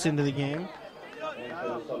Gabrilowitz into the game.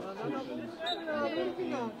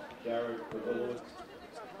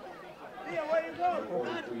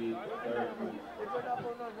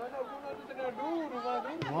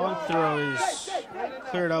 Long throw is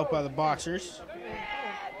cleared out by the Boxers.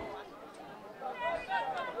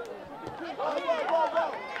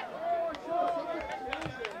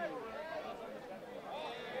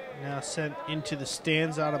 Now sent into the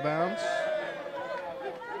stands out of bounds.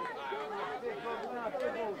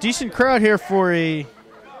 Decent crowd here for a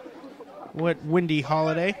wet, windy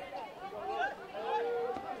holiday.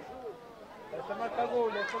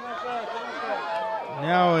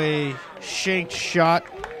 Now a shanked shot.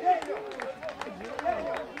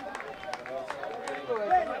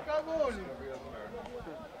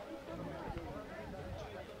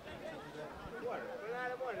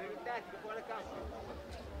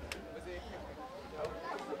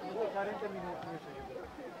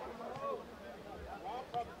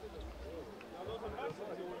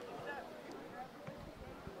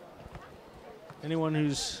 Anyone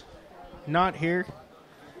who's not here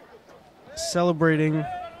celebrating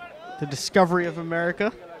the discovery of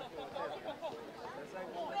America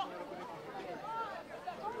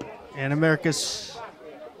and America's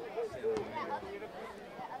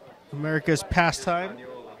pastime.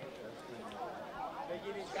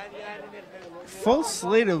 Full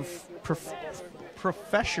slate of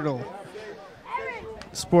professional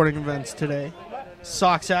sporting events today.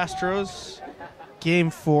 Sox Astros, Game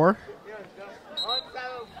 4.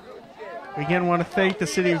 We again want to thank the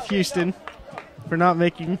city of Houston for not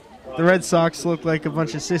making the Red Sox look like a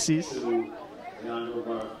bunch of sissies.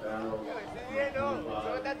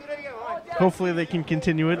 Hopefully they can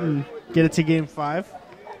continue it and get it to Game 5.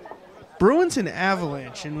 Bruins and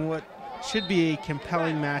Avalanche in what should be a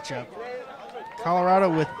compelling matchup. Colorado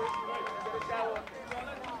with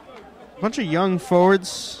a bunch of young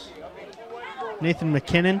forwards. Nathan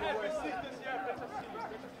McKinnon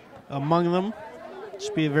among them.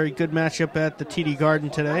 Should be a very good matchup at the TD Garden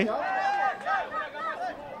today.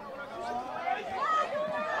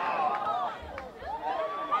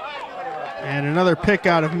 And another pick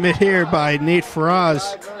out of mid-air by Nate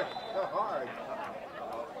Faraz.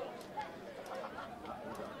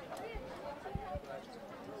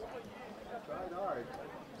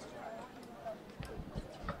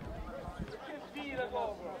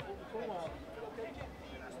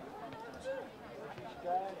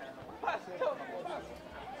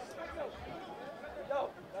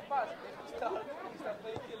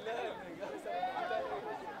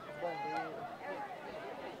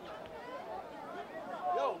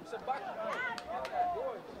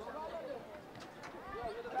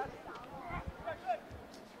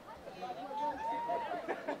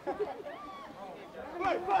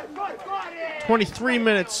 .23 23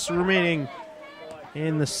 minutes remaining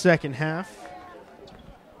in the second half.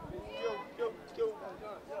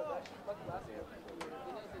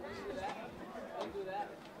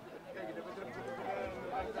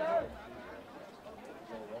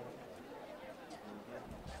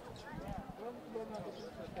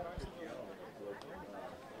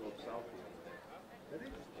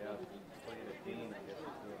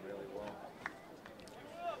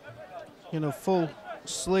 In a full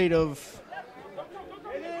slate of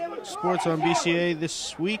sports on BCA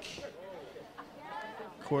this week.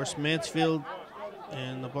 Of course, Mansfield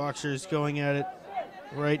and the Boxers going at it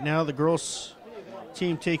right now. The girls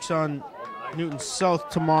team takes on Newton South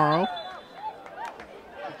tomorrow.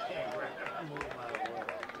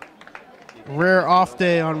 Rare off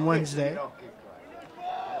day on Wednesday.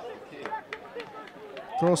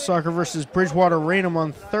 Girls soccer versus Bridgewater Raynham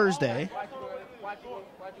on Thursday.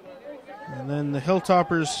 And then the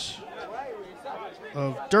Hilltoppers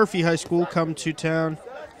of Durfee High School come to town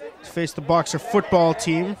to face the Boxer football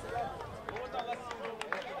team.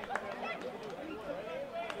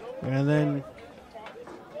 And then,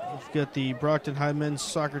 of got the Brockton High men's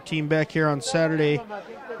soccer team back here on Saturday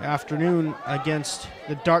afternoon against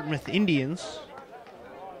the Dartmouth Indians.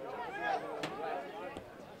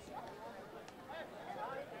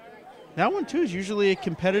 That one, too, is usually a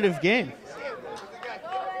competitive game.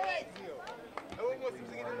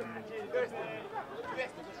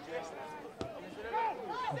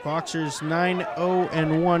 Boxers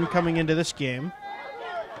 9-0-1 coming into this game.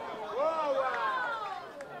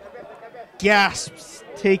 Gasps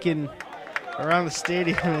taken around the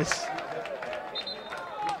stadium as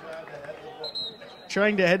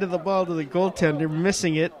trying to head to the ball to the goaltender,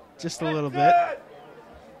 missing it just a little bit.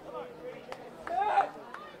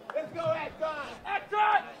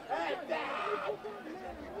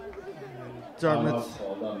 Dartmouth.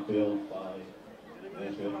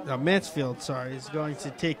 Mansfield, sorry, is going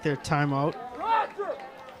to take their timeout.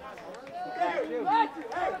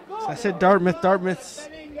 So I said Dartmouth. Dartmouth's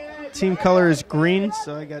team color is green,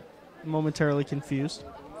 so I got momentarily confused.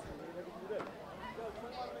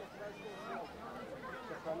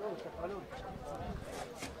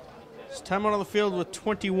 It's timeout on the field with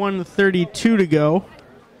 21:32 to go.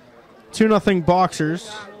 2-0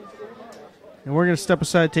 Boxers. And we're going to step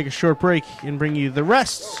aside, take a short break, and bring you the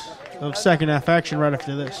rest of second half action right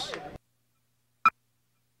after this.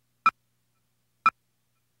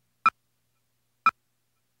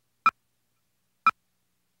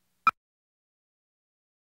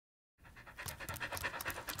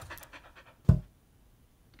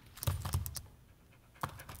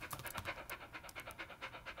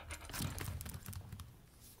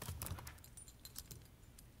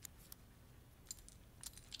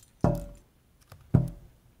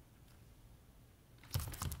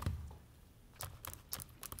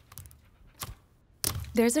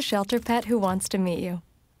 There's a shelter pet who wants to meet you.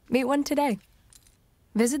 Meet one today.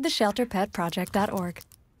 Visit theshelterpetproject.org.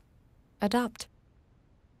 Adopt.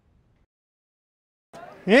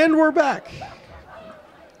 And we're back.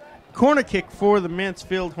 Corner kick for the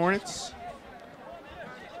Mansfield Hornets.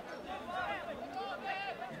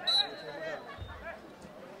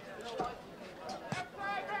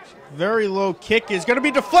 Very low kick is going to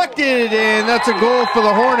be deflected, and that's a goal for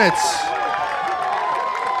the Hornets.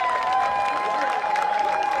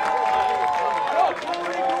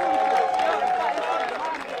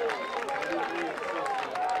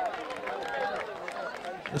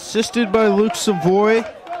 Assisted by Luke Savoy.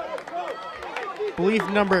 I believe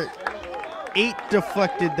number 8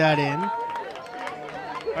 deflected that in.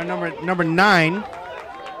 Or number 9.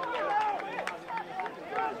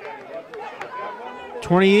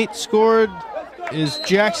 28 scored is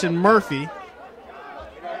Jackson Murphy.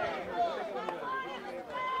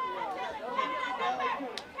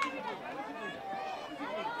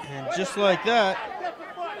 And just like that,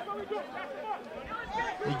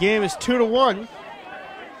 the game is 2-1.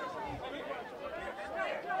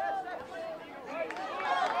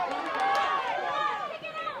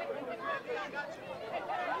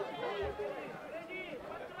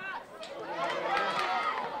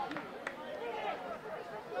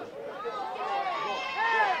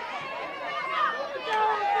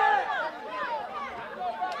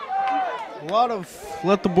 A lot of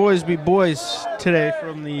let the boys be boys today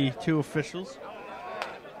from the two officials.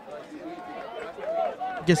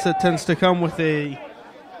 I guess that tends to come with a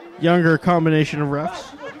younger combination of refs.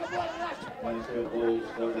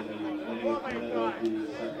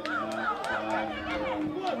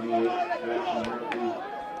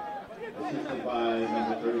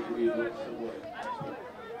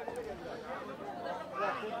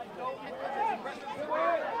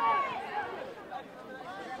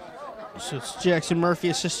 So it's Jackson Murphy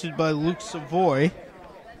assisted by Luke Savoy.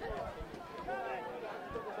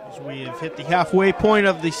 As we have hit the halfway point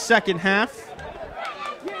of the second half.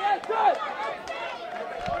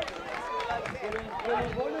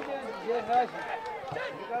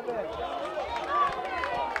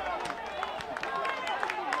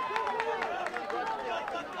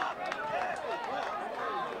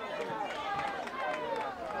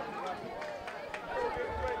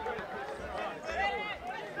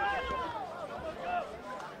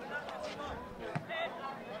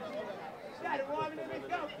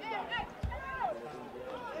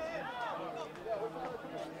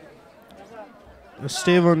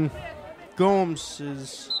 Esteban Gomes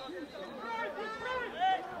is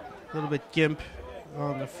a little bit gimp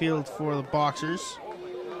on the field for the Boxers.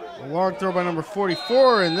 A long throw by number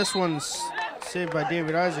 44, and this one's saved by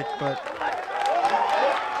David Isaac, but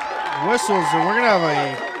whistles, and we're going to have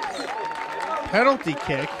a penalty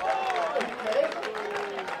kick.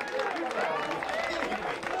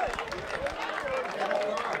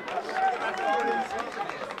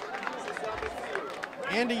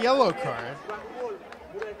 And a yellow card.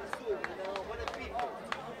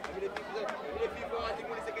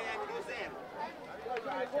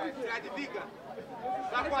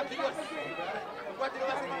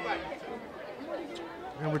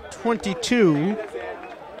 Number 22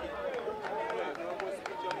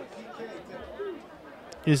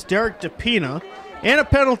 is Derek DePina, and a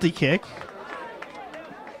penalty kick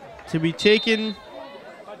to be taken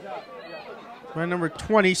by number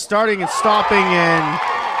 20, starting and stopping and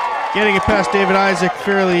getting it past David Isaac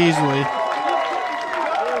fairly easily.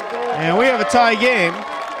 And we have a tie game.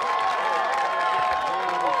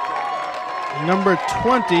 Number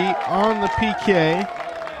 20 on the PK,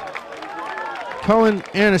 Cullen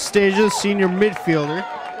Anastasia, senior midfielder.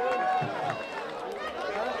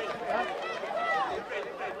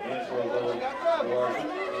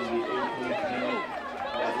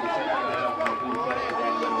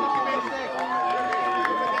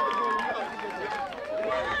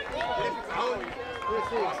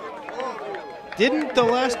 Didn't the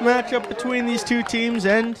last matchup between these two teams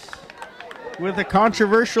end with a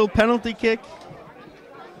controversial penalty kick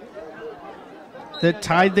that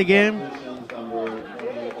tied the game?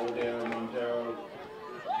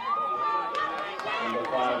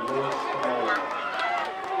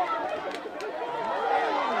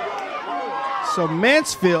 So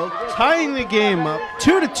Mansfield tying the game up,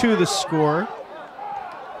 2-2 the score.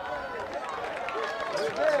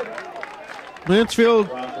 Mansfield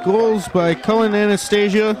goals by Cullen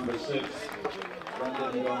Anastasia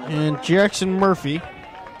and Jackson Murphy.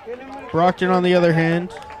 Brockton, on the other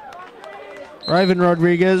hand, Ivan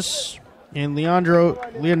Rodriguez and Leonardo,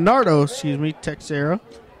 Texera.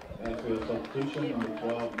 Mansfield substitution, number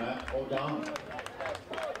 12, Matt O'Donnell.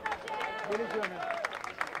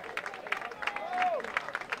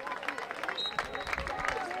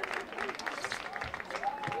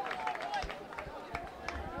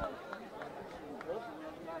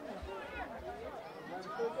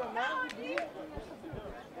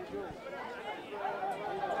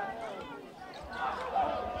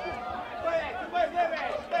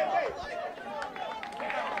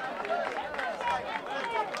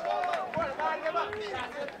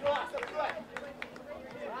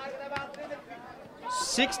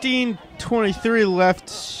 16:23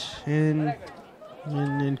 left in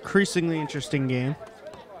an increasingly interesting game.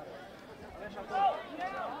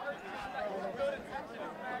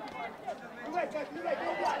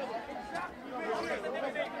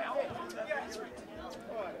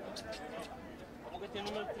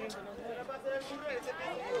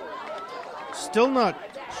 Still not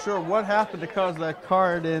sure what happened to cause that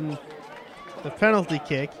card in the penalty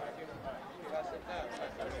kick.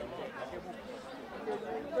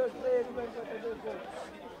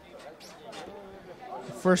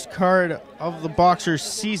 First card of the Boxers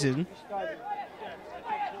season.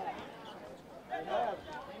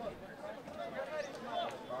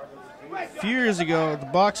 A few years ago, the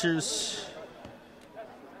Boxers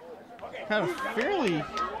had a fairly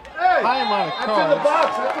high amount of cards.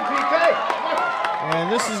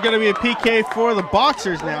 And this is going to be a PK for the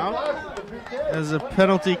Boxers now, as a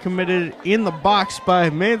penalty committed in the box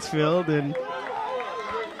by Mansfield. And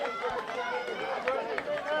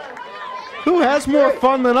who has more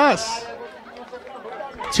fun than us?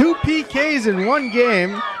 2 PKs in one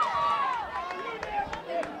game.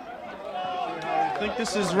 I think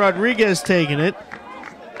this is Rodriguez taking it.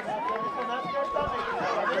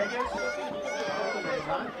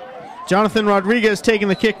 Jonathan Rodriguez taking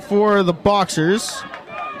the kick for the Boxers.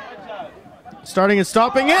 Starting and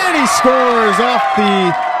stopping, and he scores off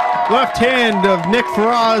the left hand of Nick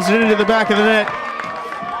Faraz and into the back of the net.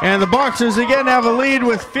 And the Boxers again have a lead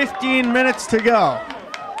with 15 minutes to go.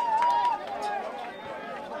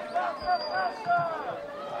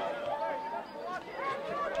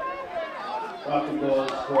 Brockton goal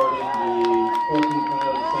scored in the 14th minute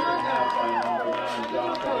of the second half by number 9,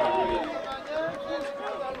 Jonathan Rodriguez.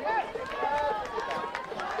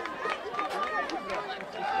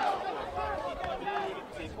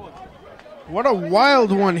 What a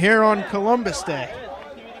wild one here on Columbus Day.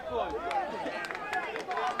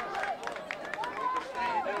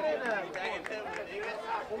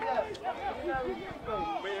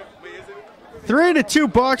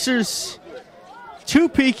 3-2 Boxers, 2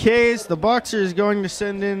 PKs. The Boxers going to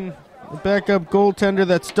send in the backup goaltender,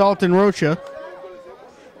 that's Dalton Rocha.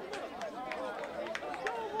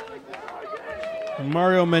 And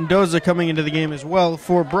Mario Mendoza coming into the game as well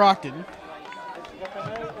for Brockton.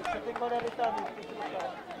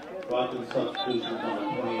 Brockton substitution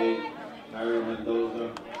number 28, Mario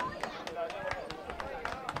Mendoza.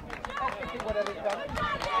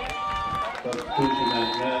 Substitution at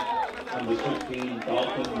net, number 15,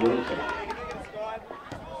 Dalton Wilson.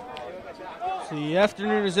 So the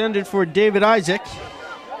afternoon has ended for David Isaac.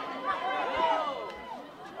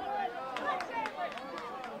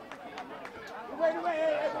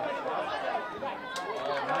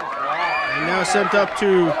 And now sent up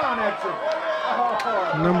to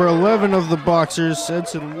number 11 of the Boxers,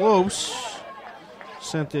 Edson Lopes.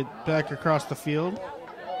 Sent it back across the field.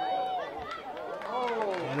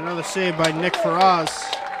 And another save by Nick Faraz.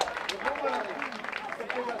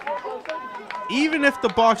 Even if the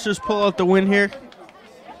Boxers pull out the win here,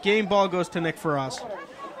 game ball goes to Nick Faraz.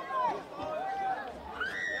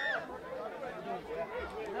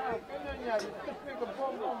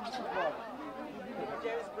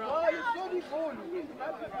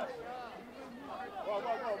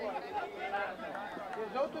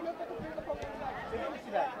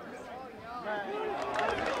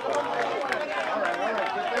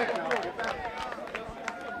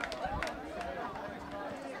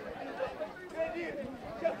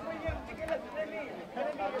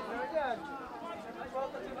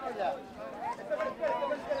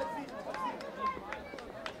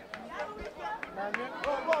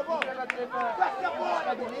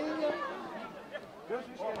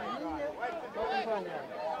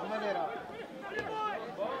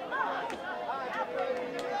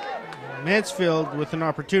 Mansfield with an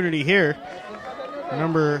opportunity here.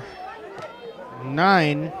 Number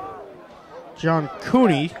 9, John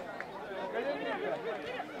Cooney.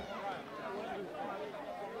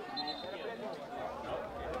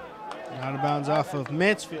 Out of bounds off of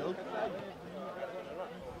Mansfield.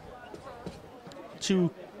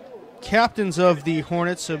 Two captains of the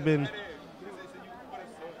Hornets have been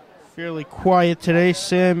fairly quiet today,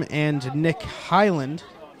 Sam and Nick Highland.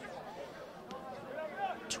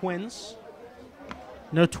 Twins.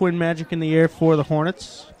 No twin magic in the air for the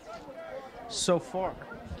Hornets so far.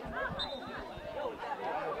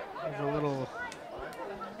 There's a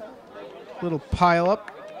little pile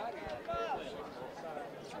up.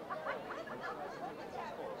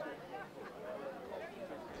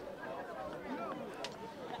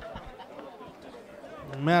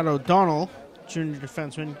 Matt O'Donnell, junior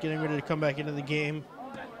defenseman, getting ready to come back into the game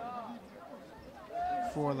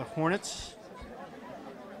for the Hornets.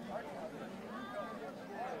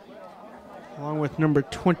 Along with number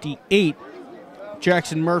 28,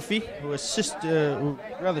 Jackson Murphy, who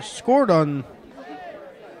scored on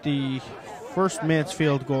the first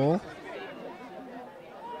Mansfield goal.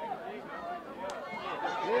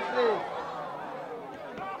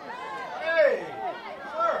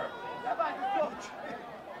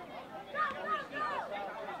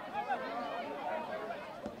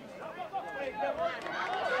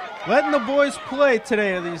 Letting the boys play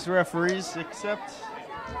today, these referees, except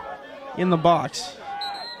in the box.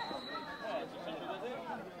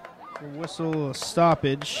 A whistle, a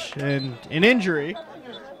stoppage, and an injury.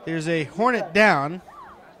 There's a Hornet down.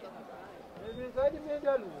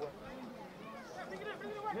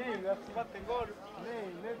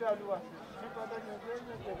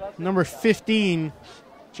 Number 15,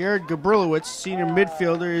 Jared Gabrilowitz, senior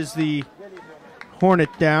midfielder, is the Hornet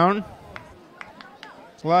down.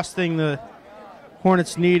 The last thing the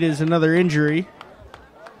Hornets need is another injury.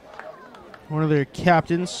 One of their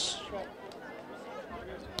captains,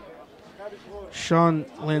 Sean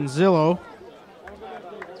Lanzillo,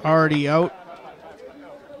 already out.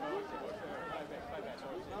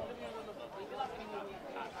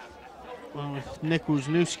 Along with Nick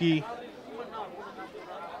Wisniewski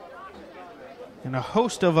and a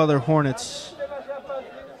host of other Hornets.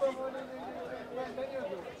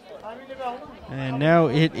 And now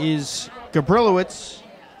it is Gabrilowitz.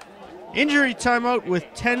 Injury timeout with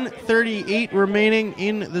 10:38 remaining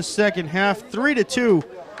in the second half. 3-2.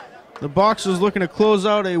 The Boxers looking to close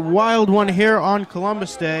out a wild one here on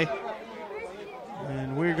Columbus Day.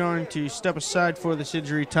 And we're going to step aside for this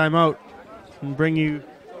injury timeout and bring you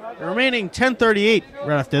the remaining 10:38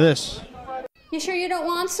 right after this. You sure you don't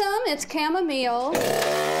want some? It's chamomile.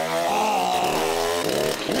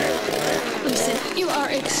 Listen, you are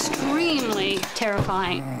extremely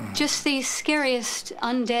terrifying. Just the scariest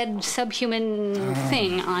undead subhuman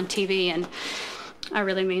thing on TV, and I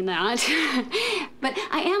really mean that. But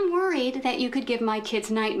I am worried that you could give my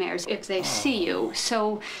kids nightmares if they see you,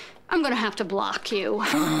 so I'm gonna have to block you.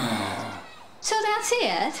 So that's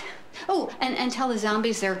it. Oh, and tell the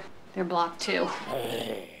zombies they're blocked too.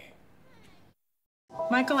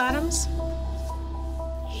 Michael Adams?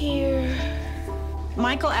 Here.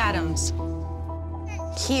 Michael Adams.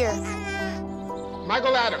 Here.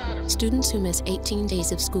 Michael Adams. Students who miss 18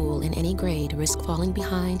 days of school in any grade risk falling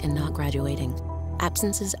behind and not graduating.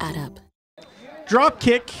 Absences add up. Drop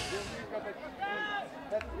kick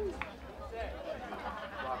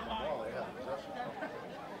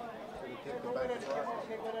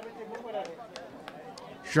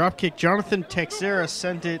Drop kick. Jonathan Texera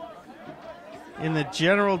sent it in the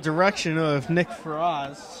general direction of Nick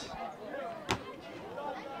Faraz.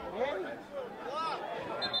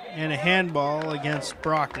 And a handball against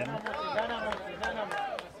Brockton.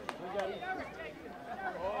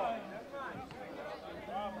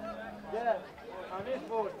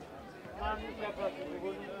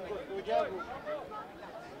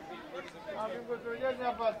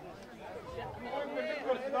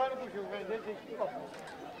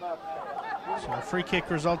 So a free kick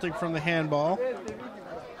resulting from the handball.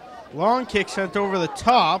 Long kick sent over the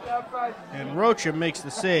top, and Rocha makes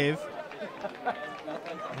the save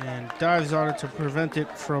and dives on it to prevent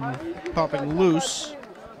it from popping loose.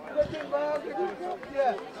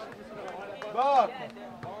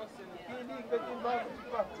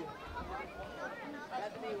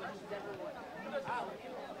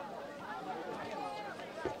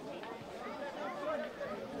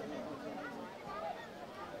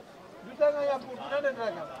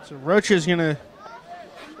 So Rocha is going to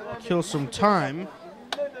kill some time,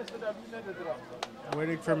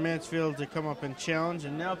 waiting for Mansfield to come up and challenge,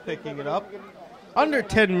 and now picking it up. Under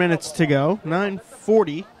 10 minutes to go,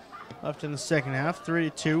 9:40 left in the second half,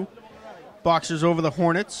 3-2. Boxers over the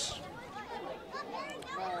Hornets.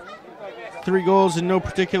 3 goals in no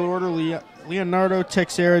particular order. Leonardo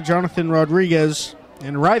Texera, Jonathan Rodriguez,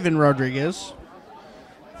 and Ryvan Rodriguez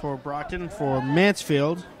for Brockton. For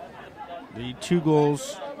Mansfield, the 2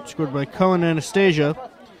 goals scored by Cullen Anastasia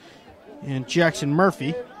and Jackson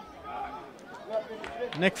Murphy.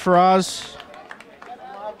 Nick Faraz,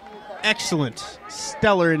 excellent,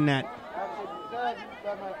 stellar in net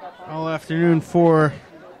all afternoon for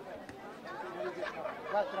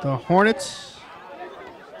the Hornets.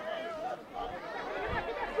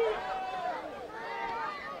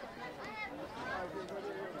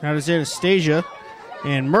 Now it's Anastasia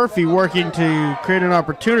and Murphy working to create an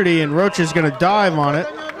opportunity, and Roach is going to dive on it.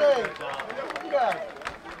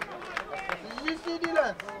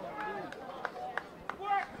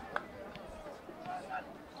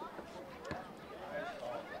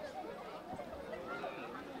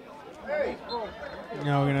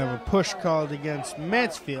 Now we're going to have a push called against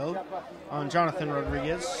Mansfield on Jonathan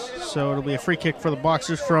Rodriguez. So it'll be a free kick for the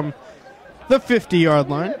Boxers from the 50-yard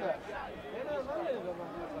line.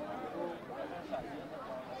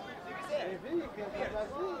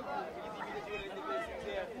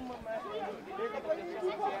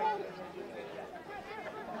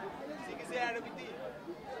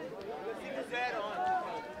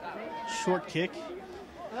 Short kick.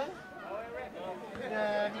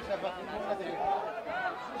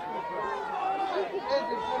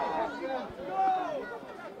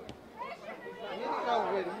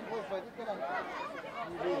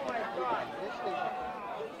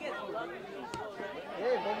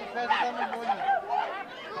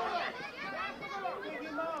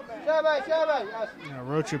 Now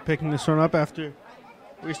Rocha picking this one up after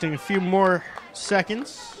wasting a few more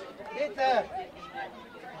seconds.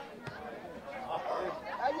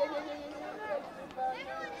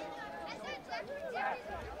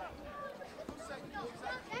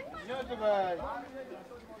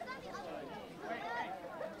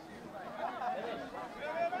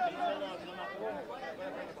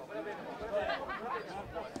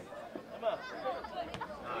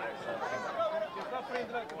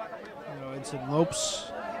 Edson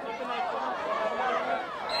Lopes.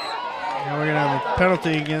 Now we're going to have a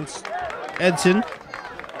penalty against Edson.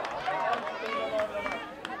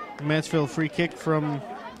 Mansfield free kick from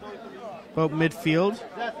about midfield.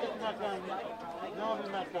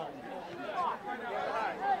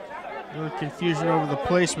 A little confusion over the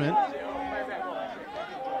placement.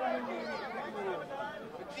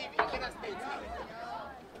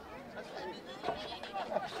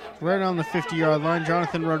 Right on the 50-yard line,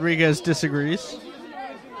 Jonathan Rodriguez disagrees.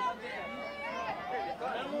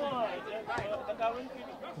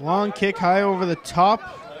 Long kick high over the top,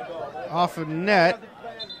 off of net,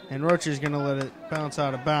 and Roach is going to let it bounce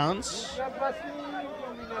out of bounds.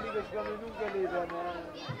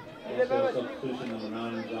 Substitution number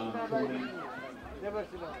 9, John Cooney.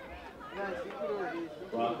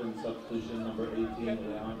 Brockton substitution number 18,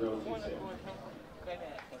 Leandro Texera.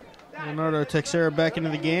 Leonardo Texera back into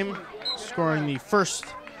the game, scoring the first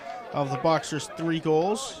of the Boxers' 3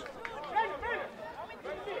 goals.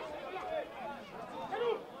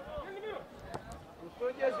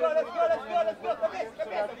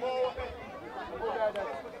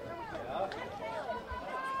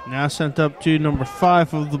 Now sent up to number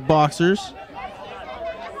 5 of the Boxers.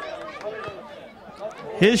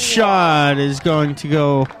 His shot is going to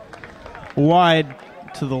go wide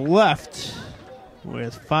to the left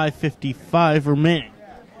with 5:55 remaining.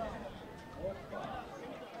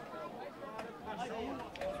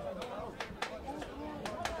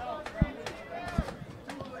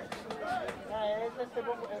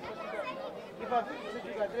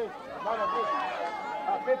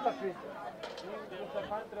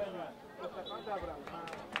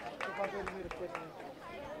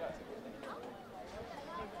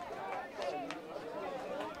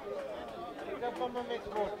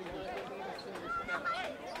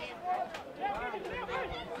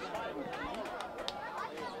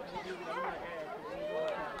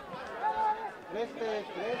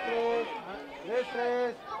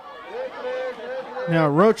 Now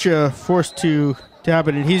Rocha forced to tap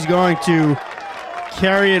it, and he's going to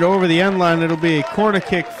carry it over the end line. It'll be a corner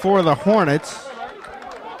kick for the Hornets.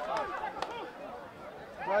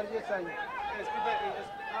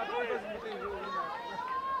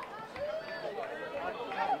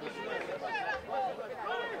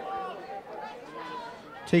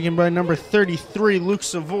 Taken by number 33, Luke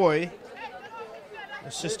Savoy.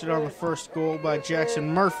 Assisted on the first goal by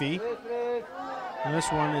Jackson Murphy. And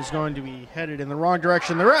this one is going to be headed in the wrong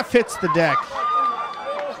direction. The ref hits the deck.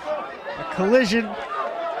 A collision.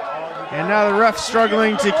 And now the ref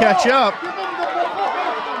struggling to catch up.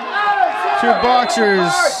 Two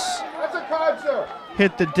boxers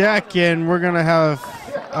hit the deck, and we're going to have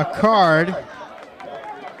a card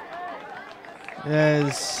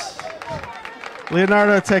as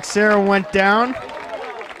Leonardo Texera went down.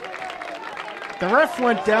 The ref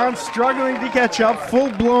went down, struggling to catch up,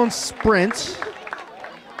 full-blown sprint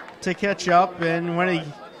to catch up, and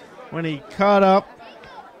when he caught up,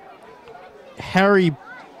 Harry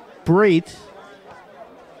Brait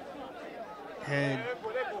had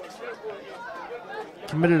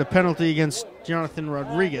committed a penalty against Jonathan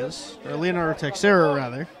Rodriguez, or Leonardo Texera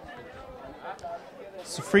rather.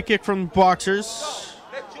 It's a free kick from the boxers,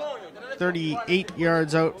 38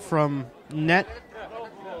 yards out from net.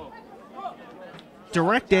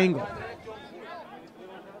 Direct angle.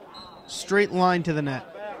 Straight line to the net.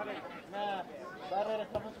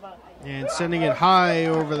 And sending it high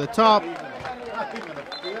over the top.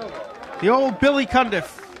 The old Billy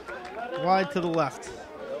Cundiff. Wide to the left.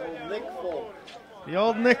 The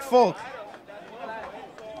old Nick Folk.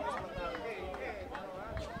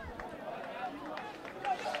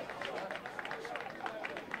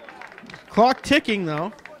 Clock ticking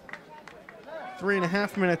though.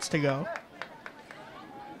 3.5 minutes to go.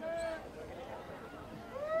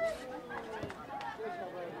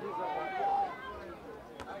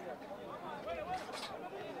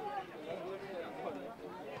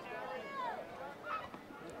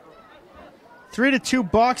 Three to two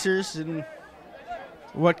boxers in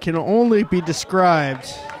what can only be described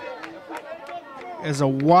as a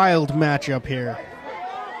wild matchup here.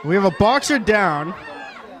 We have a boxer down.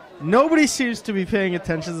 Nobody seems to be paying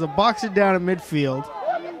attention. There's a boxer down at midfield.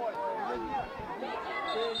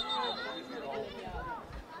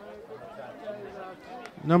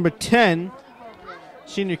 Number 10,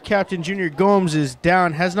 senior captain Junior Gomes, is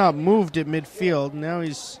down, has not moved at midfield. Now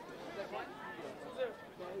he's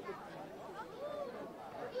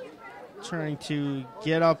trying to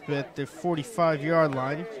get up at the 45-yard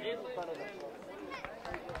line.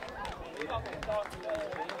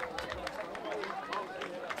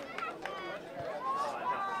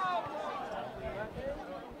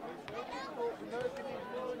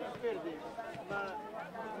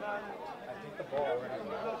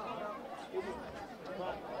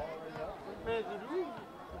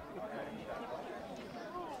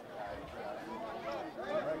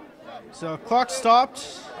 So clock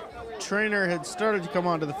stopped. Trainer had started to come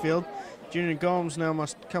onto the field. Junior Gomes now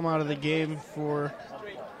must come out of the game for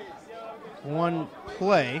one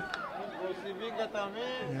play.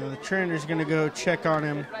 Now the trainer's going to go check on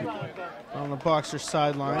him on the boxer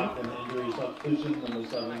sideline.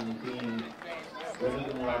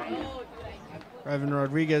 Ivan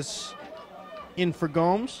Rodriguez in for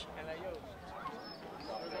Gomes.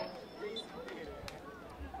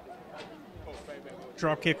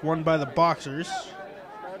 Drop kick won by the boxers.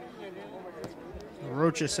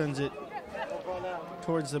 Rocha sends it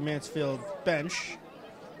towards the Mansfield bench.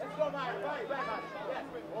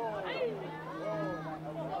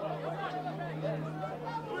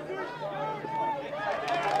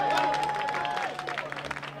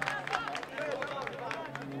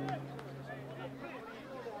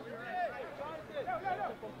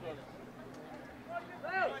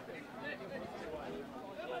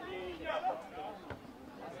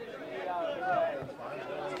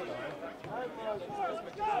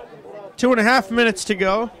 Two and a half minutes to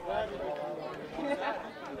go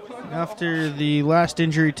after the last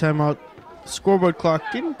injury timeout scoreboard clock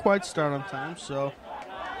didn't quite start on time, so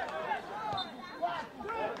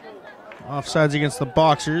offsides against the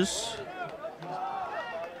Boxers.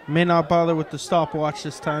 May not bother with the stopwatch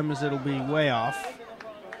this time as it'll be way off.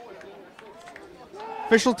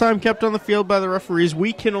 Official time kept on the field by the referees.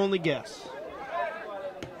 We can only guess.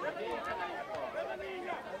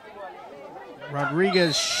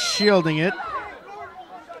 Rodriguez shielding it.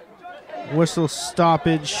 Whistle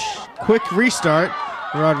stoppage. Quick restart.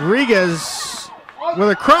 Rodriguez with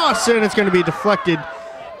a cross, and it's going to be deflected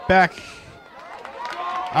back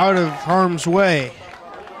out of harm's way.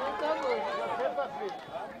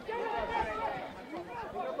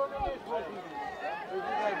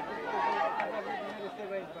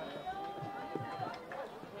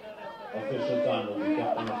 Official time will be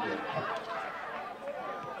kept on the field.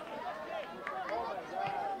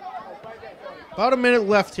 About a minute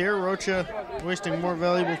left here. Rocha wasting more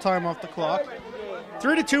valuable time off the clock.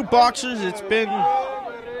 3-2 Boxers. It's been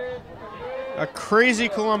a crazy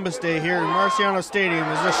Columbus Day here in Marciano Stadium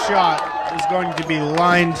as this shot is going to be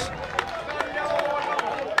lined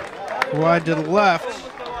wide to the left.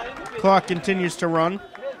 Clock continues to run.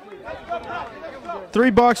 3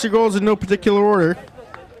 Boxer goals in no particular order.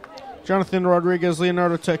 Jonathan Rodriguez,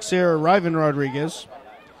 Leonardo Texera, Ryvan Rodriguez.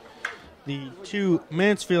 The 2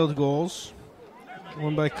 Mansfield goals,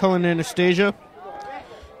 one by Cullen Anastasia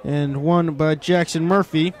and one by Jackson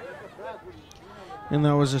Murphy. And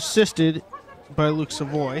that was assisted by Luke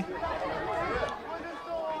Savoy.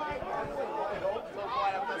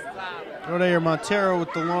 Odair Montero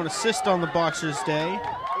with the lone assist on the Boxers' day.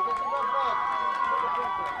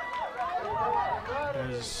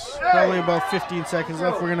 There's probably about 15 seconds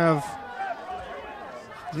left. We're going to have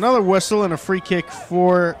another whistle and a free kick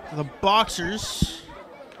for the Boxers.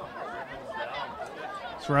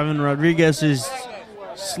 So Ryvan Rodriguez is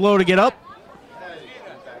slow to get up.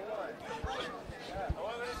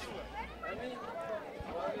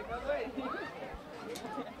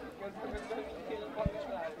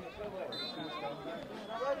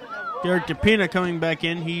 Derek DePina coming back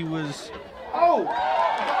in. He was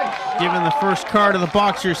given the first card of the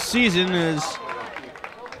Boxers season as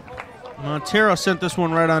Montero sent this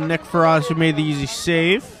one right on Nick Faraz, who made the easy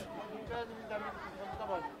save.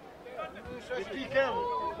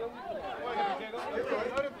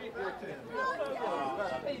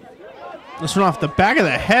 This one off the back of the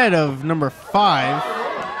head of number 5.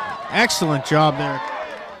 Excellent job there.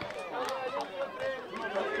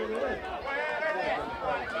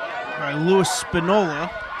 By Luis Spinola.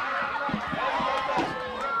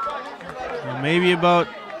 And maybe about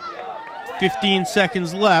 15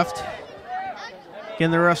 seconds left. Again,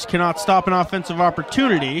 the refs cannot stop an offensive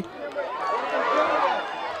opportunity.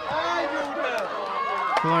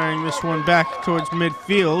 Firing this one back towards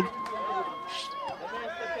midfield.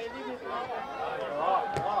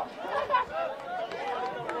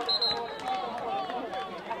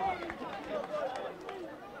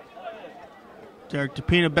 Derek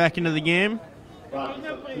DePina back into the game.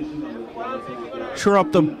 Shore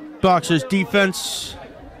up the Boxers' defense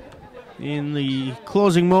in the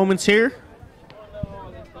closing moments here.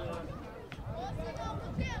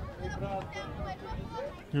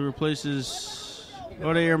 He replaces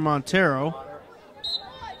Odair Montero.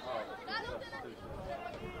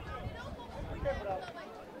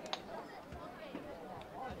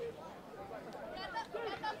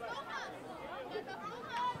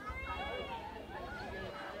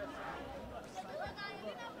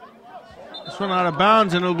 This one out of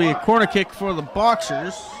bounds, and it'll be a corner kick for the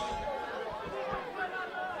Boxers.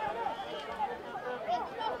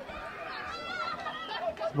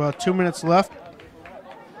 About 2 minutes left.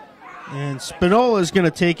 And Spinola is going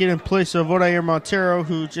to take it in place of Odair Montero,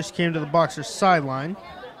 who just came to the Boxers' sideline.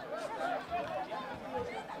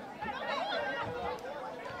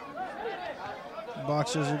 The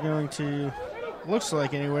Boxers are going to, looks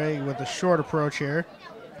like anyway, with a short approach here.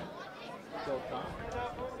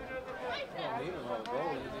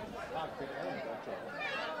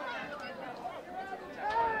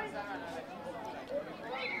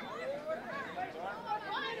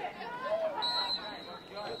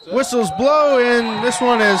 Whistles blow, and this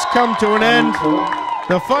one has come to an end.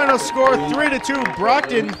 The final score, 3-2,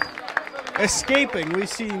 Brockton escaping. We've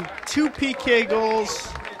seen 2 PK goals,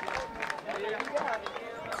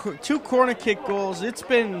 2 corner kick goals. It's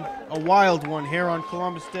been a wild one here on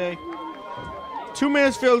Columbus Day. 2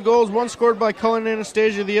 Mansfield goals, one scored by Cullen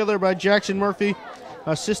Anastasia, the other by Jackson Murphy,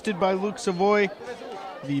 assisted by Luke Savoy.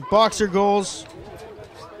 The Boxer goals,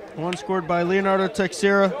 one scored by Leonardo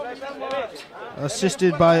Texera,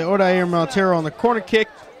 assisted by Odair Montero on the corner kick.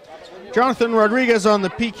 Jonathan Rodriguez on the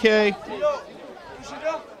PK.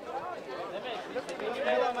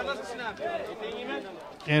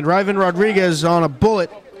 And Ryvan Rodriguez on a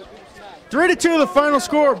bullet. 3-2 the final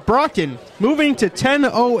score. Brockton moving to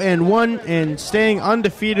 10-0-1 and staying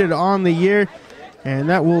undefeated on the year. And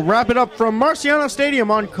that will wrap it up from Marciano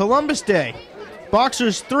Stadium on Columbus Day.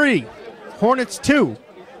 Boxers 3, Hornets 2.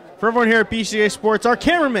 For everyone here at BCA Sports, our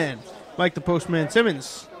cameraman, Mike the Postman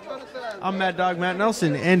Simmons. I'm Mad Dog Matt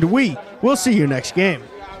Nelson, and we will see you next game.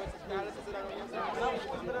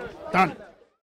 Done.